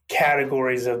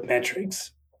categories of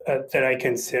metrics that I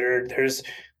consider. There's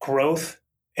growth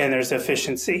and there's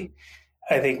efficiency.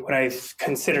 I think when I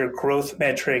consider growth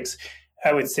metrics,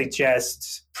 I would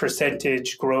suggest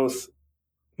percentage growth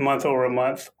month over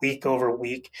month, week over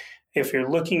week. If you're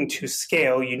looking to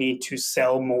scale, you need to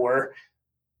sell more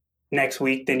next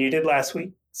week than you did last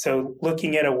week. So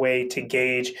looking at a way to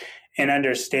gauge and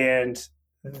understand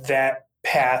that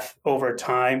path over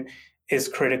time is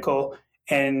critical.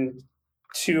 And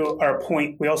to our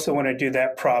point, we also want to do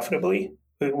that profitably.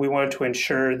 We want to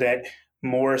ensure that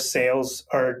more sales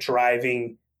are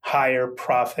driving higher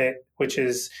profit, which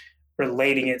is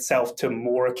relating itself to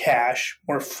more cash,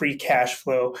 more free cash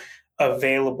flow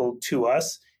available to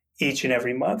us each and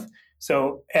every month.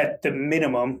 So at the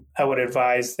minimum, I would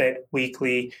advise that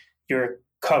weekly you're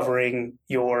covering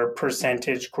your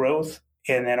percentage growth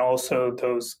and then also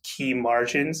those key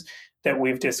margins that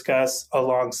we've discussed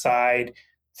alongside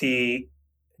the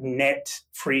net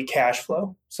free cash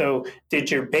flow. So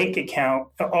did your bank account,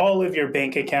 all of your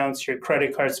bank accounts, your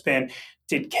credit card spend,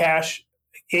 did cash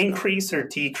increase or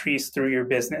decrease through your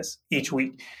business each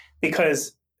week?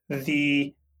 Because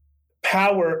the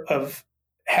power of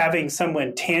having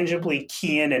someone tangibly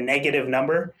key in a negative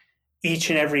number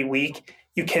each and every week,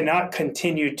 you cannot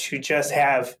continue to just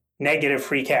have negative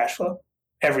free cash flow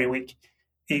every week.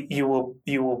 You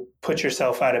will put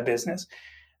yourself out of business.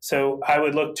 So I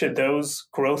would look to those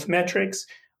growth metrics.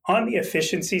 On the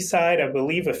efficiency side, I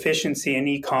believe efficiency in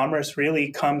e-commerce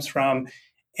really comes from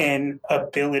an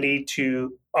ability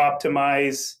to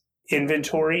optimize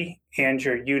inventory and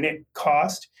your unit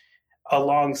cost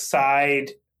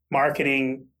alongside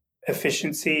marketing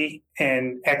efficiency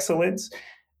and excellence,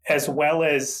 as well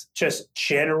as just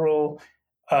general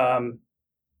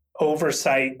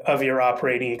oversight of your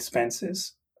operating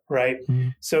expenses, right?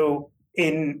 So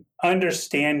in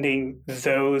understanding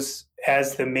those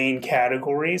as the main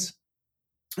categories,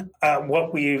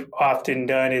 what we've often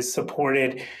done is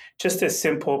supported just a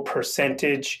simple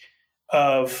percentage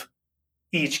of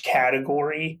each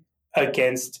category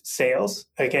against sales.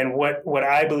 Again, what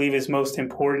I believe is most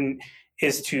important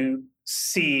is to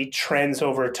see trends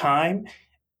over time,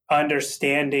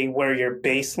 understanding where your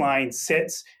baseline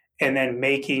sits, and then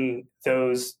making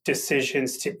those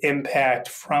decisions to impact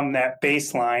from that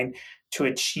baseline to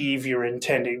achieve your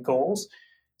intended goals.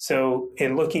 So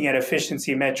in looking at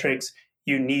efficiency metrics,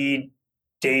 you need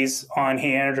days on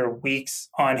hand or weeks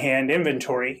on hand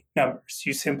inventory numbers.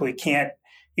 You simply can't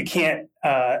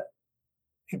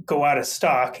go out of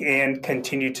stock and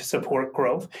continue to support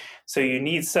growth. So you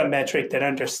need some metric that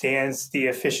understands the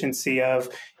efficiency of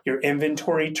your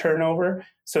inventory turnover.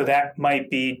 So that might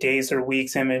be days or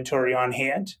weeks inventory on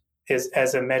hand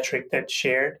as a metric that's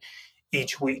shared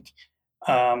each week.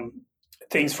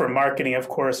 Things for marketing, of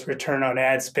course, return on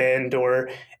ad spend or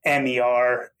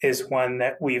MER is one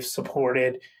that we've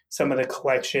supported some of the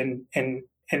collection, and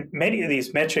many of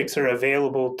these metrics are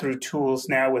available through tools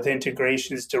now with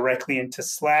integrations directly into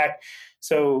Slack.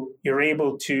 So you're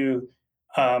able to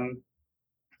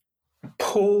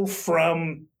pull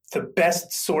from the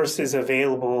best sources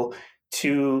available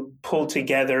to pull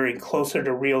together and closer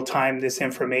to real time this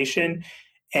information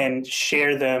and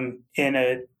share them in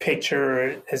a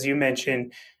picture, as you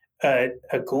mentioned, a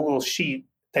Google Sheet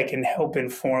that can help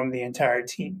inform the entire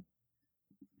team.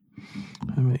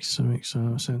 That makes sense.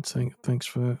 Thanks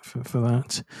for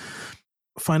that.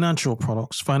 Financial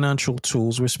products, financial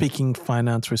tools. We're speaking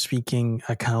finance, we're speaking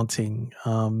accounting.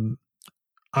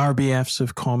 RBFs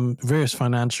have come, various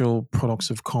financial products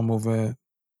have come over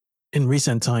in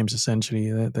recent times,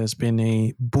 essentially. There's been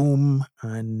a boom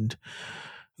and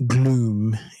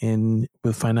gloom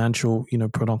with financial,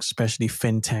 products, especially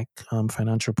fintech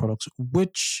financial products.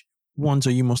 Which ones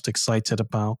are you most excited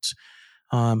about?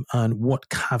 And what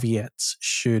caveats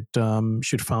should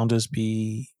founders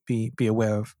be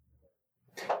aware of?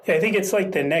 Yeah, I think it's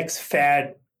like the next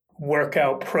fad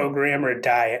workout program or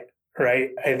diet, right?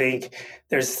 I think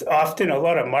there's often a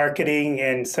lot of marketing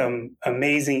and some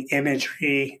amazing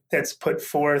imagery that's put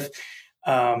forth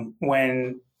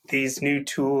when these new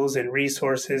tools and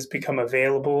resources become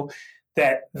available,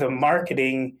 that the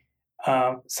marketing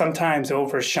sometimes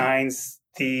overshines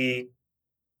the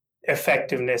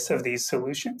effectiveness of these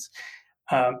solutions.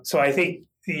 So I think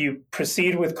you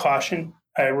proceed with caution.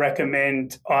 I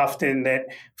recommend often that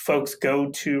folks go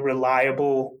to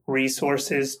reliable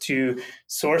resources to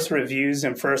source reviews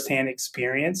and firsthand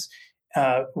experience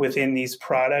within these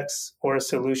products or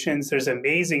solutions. There's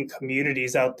amazing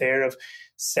communities out there of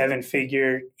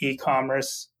 7-figure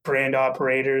e-commerce brand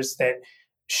operators that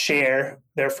share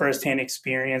their firsthand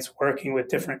experience working with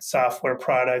different software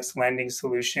products, lending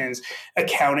solutions,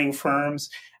 accounting firms.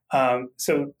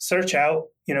 So search out,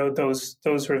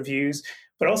 those reviews,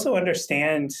 but also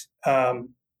understand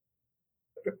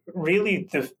really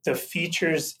the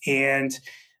features and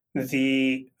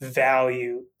the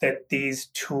value that these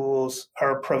tools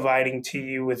are providing to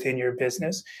you within your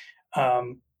business.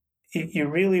 You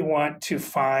really want to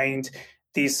find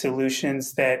these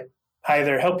solutions that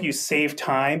either help you save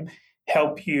time,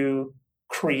 help you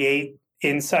create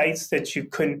insights that you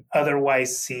couldn't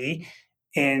otherwise see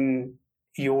in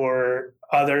your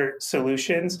other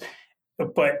solutions.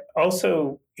 But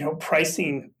also,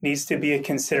 pricing needs to be a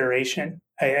consideration.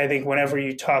 I think whenever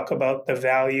you talk about the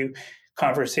value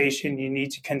conversation, you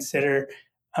need to consider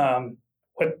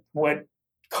what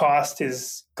cost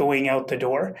is going out the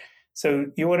door. So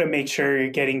you want to make sure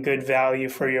you're getting good value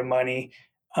for your money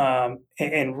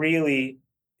and really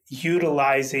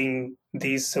utilizing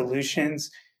these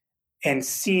solutions and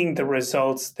seeing the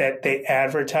results that they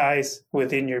advertise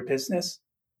within your business.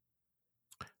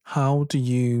 How do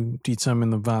you determine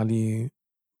the value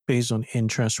based on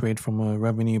interest rate from a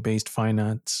revenue-based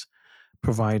finance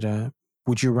provider?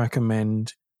 Would you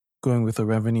recommend going with a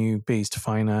revenue-based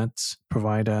finance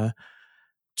provider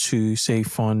to, say,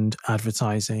 fund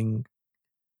advertising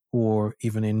or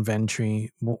even inventory?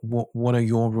 What are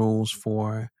your rules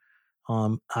for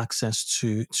access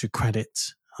to credit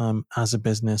as a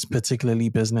business, particularly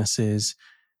businesses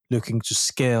looking to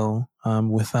scale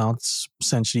without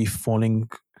essentially falling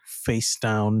face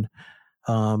down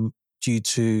due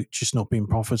to just not being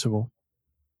profitable?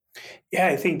 Yeah,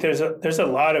 I think there's a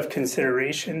lot of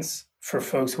considerations for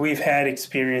folks. We've had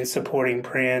experience supporting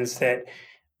brands that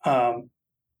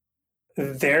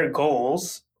their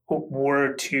goals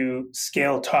were to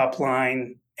scale top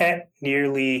line at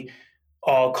nearly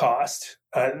all cost.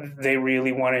 They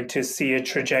really wanted to see a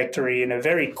trajectory in a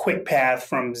very quick path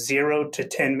from $0 to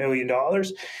 $10 million,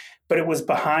 but it was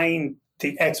behind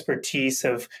the expertise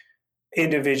of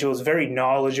individuals very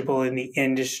knowledgeable in the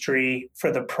industry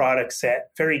for the product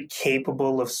set, very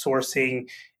capable of sourcing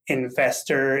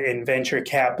investor and venture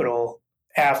capital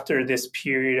after this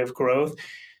period of growth.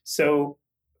 So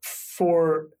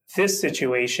for this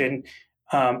situation,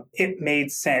 it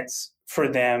made sense for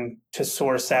them to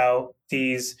source out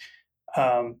these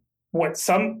what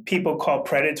some people call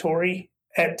predatory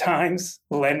at times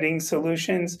lending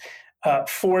solutions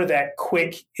for that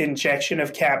quick injection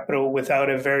of capital without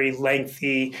a very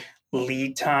lengthy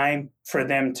lead time for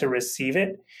them to receive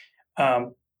it.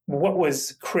 What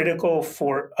was critical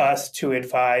for us to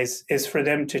advise is for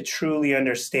them to truly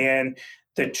understand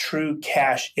the true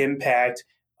cash impact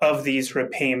of these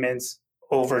repayments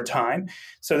over time.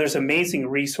 So there's amazing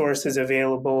resources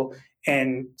available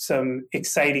and some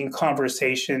exciting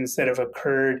conversations that have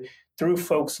occurred through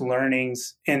folks'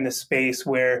 learnings in the space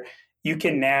where you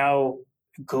can now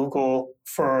Google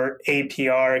for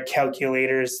APR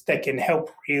calculators that can help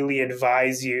really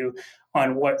advise you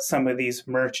on what some of these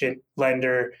merchant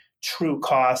lender true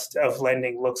cost of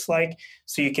lending looks like.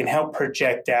 So you can help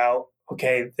project out,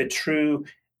 okay, the true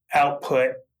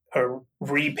output or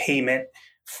repayment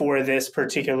for this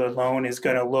particular loan is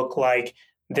going to look like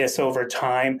this over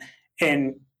time.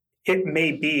 And it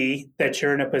may be that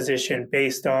you're in a position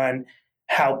based on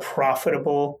how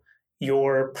profitable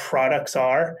your products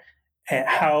are and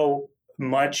how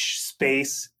much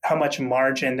space, how much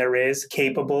margin there is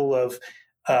capable of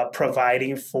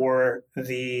providing for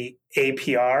the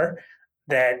APR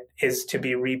that is to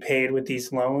be repaid with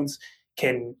these loans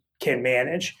can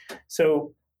manage.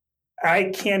 So I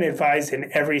can't advise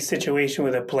in every situation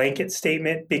with a blanket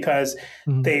statement because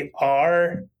they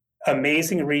are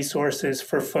amazing resources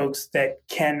for folks that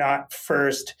cannot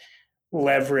first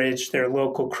leverage their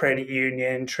local credit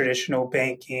union, traditional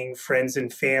banking, friends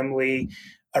and family,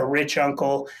 a rich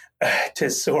uncle to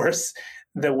source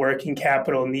the working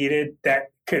capital needed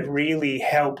that could really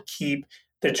help keep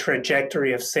the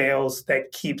trajectory of sales,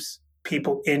 that keeps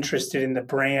people interested in the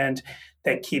brand,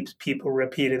 that keeps people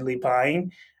repeatedly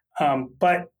buying.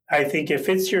 But I think if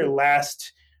it's your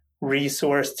last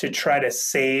resource to try to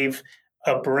save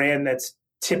a brand that's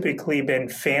typically been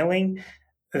failing,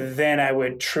 then I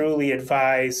would truly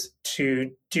advise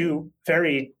to do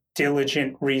very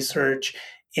diligent research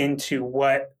into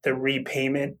what the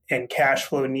repayment and cash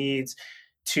flow needs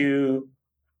to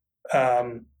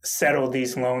settle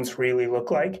these loans really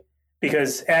look like.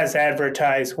 Because as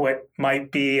advertised, what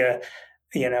might be a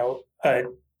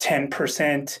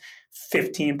 10%,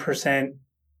 15%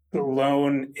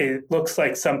 loan, it looks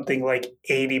like something like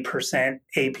 80%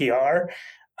 APR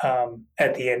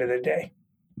at the end of the day.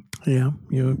 Yeah,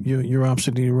 you're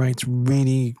absolutely right.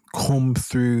 Really comb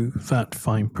through that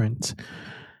fine print.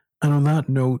 And on that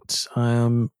note,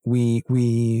 we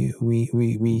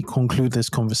conclude this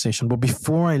conversation. But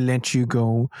before I let you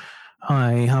go,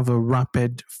 I have a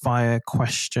rapid fire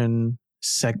question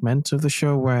segment of the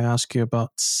show where I ask you about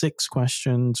 6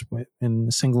 questions in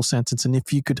a single sentence. And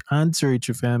if you could answer each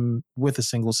of them with a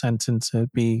single sentence,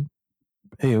 it'd be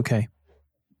okay.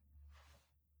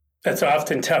 That's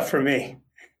often tough for me.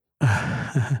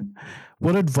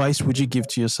 What advice would you give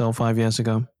to yourself 5 years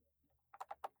ago?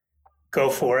 Go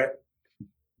for it.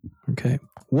 Okay.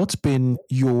 What's been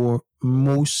your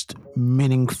most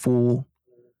meaningful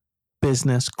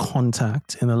business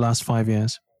contact in the last 5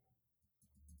 years?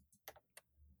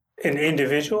 An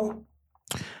individual?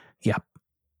 Yeah.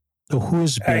 So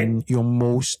who's been your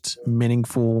most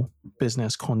meaningful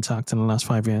business contact in the last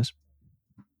 5 years?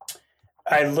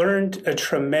 I learned a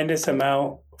tremendous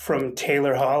amount from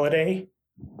Taylor Holiday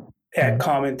at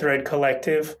Common Thread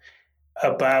Collective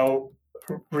about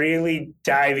really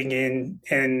diving in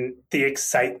and the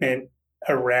excitement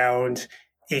around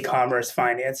e-commerce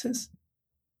finances.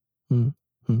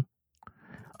 Mm-hmm.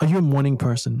 Are you a morning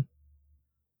person?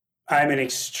 I'm an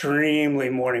extremely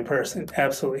morning person.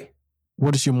 Absolutely.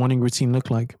 What does your morning routine look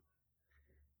like?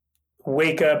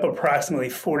 Wake up approximately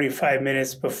 45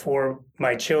 minutes before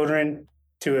my children,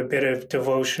 do a bit of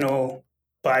devotional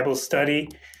Bible study,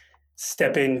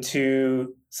 step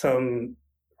into some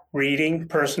reading,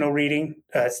 personal reading.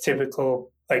 It's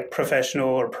typical like professional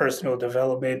or personal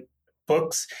development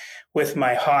books with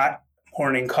my hot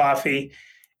morning coffee.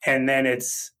 And then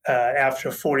it's after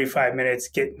 45 minutes,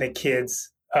 getting the kids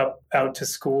out to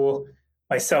school,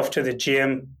 myself to the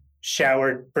gym,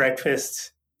 showered,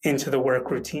 breakfast, into the work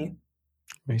routine.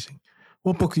 Amazing.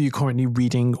 What book are you currently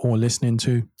reading or listening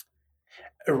to?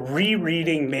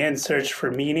 Rereading Man's Search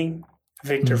for Meaning,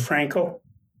 Viktor Frankl.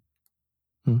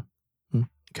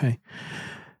 Okay.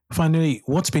 Finally,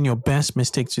 what's been your best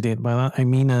mistake to date? By that, I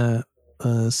mean a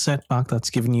setback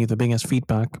that's given you the biggest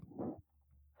feedback.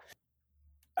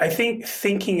 I think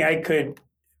thinking I could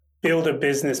build a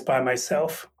business by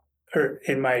myself, or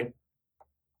in my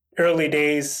early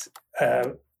days,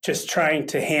 just trying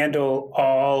to handle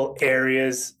all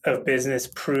areas of business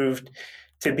proved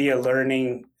to be a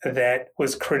learning that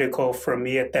was critical for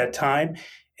me at that time,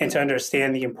 and to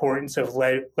understand the importance of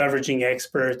leveraging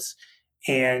experts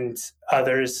and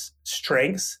others'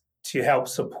 strengths to help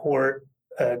support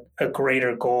a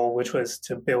greater goal, which was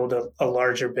to build a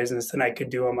larger business than I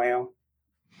could do on my own.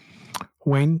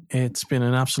 Wayne, it's been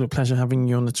an absolute pleasure having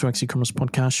you on the 2X eCommerce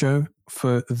podcast show.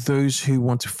 For those who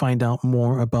want to find out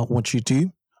more about what you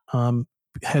do,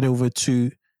 head over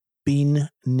to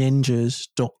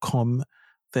beanninjas.com.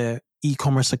 They're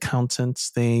e-commerce accountants.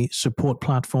 They support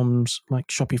platforms like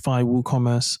Shopify,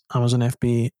 WooCommerce, Amazon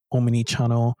FBA,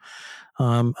 Omnichannel.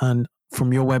 And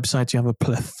from your website, you have a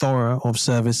plethora of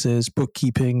services: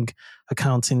 bookkeeping,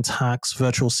 accounting, tax,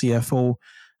 virtual CFO,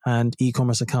 and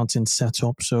e-commerce accounting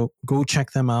setup. So go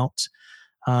check them out.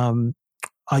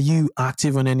 Are you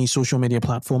active on any social media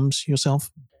platforms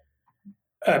yourself?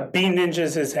 Bean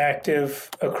Ninjas is active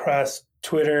across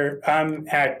Twitter. I'm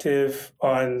active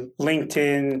on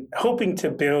LinkedIn, hoping to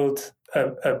build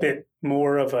a bit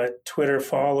more of a Twitter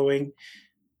following.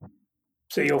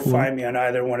 So you'll find me on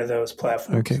either one of those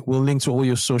platforms. Okay. We'll link to all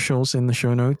your socials in the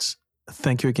show notes.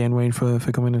 Thank you again, Wayne, for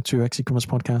coming to 2X eCommerce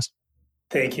podcast.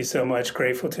 Thank you so much.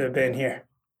 Grateful to have been here.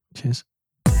 Cheers.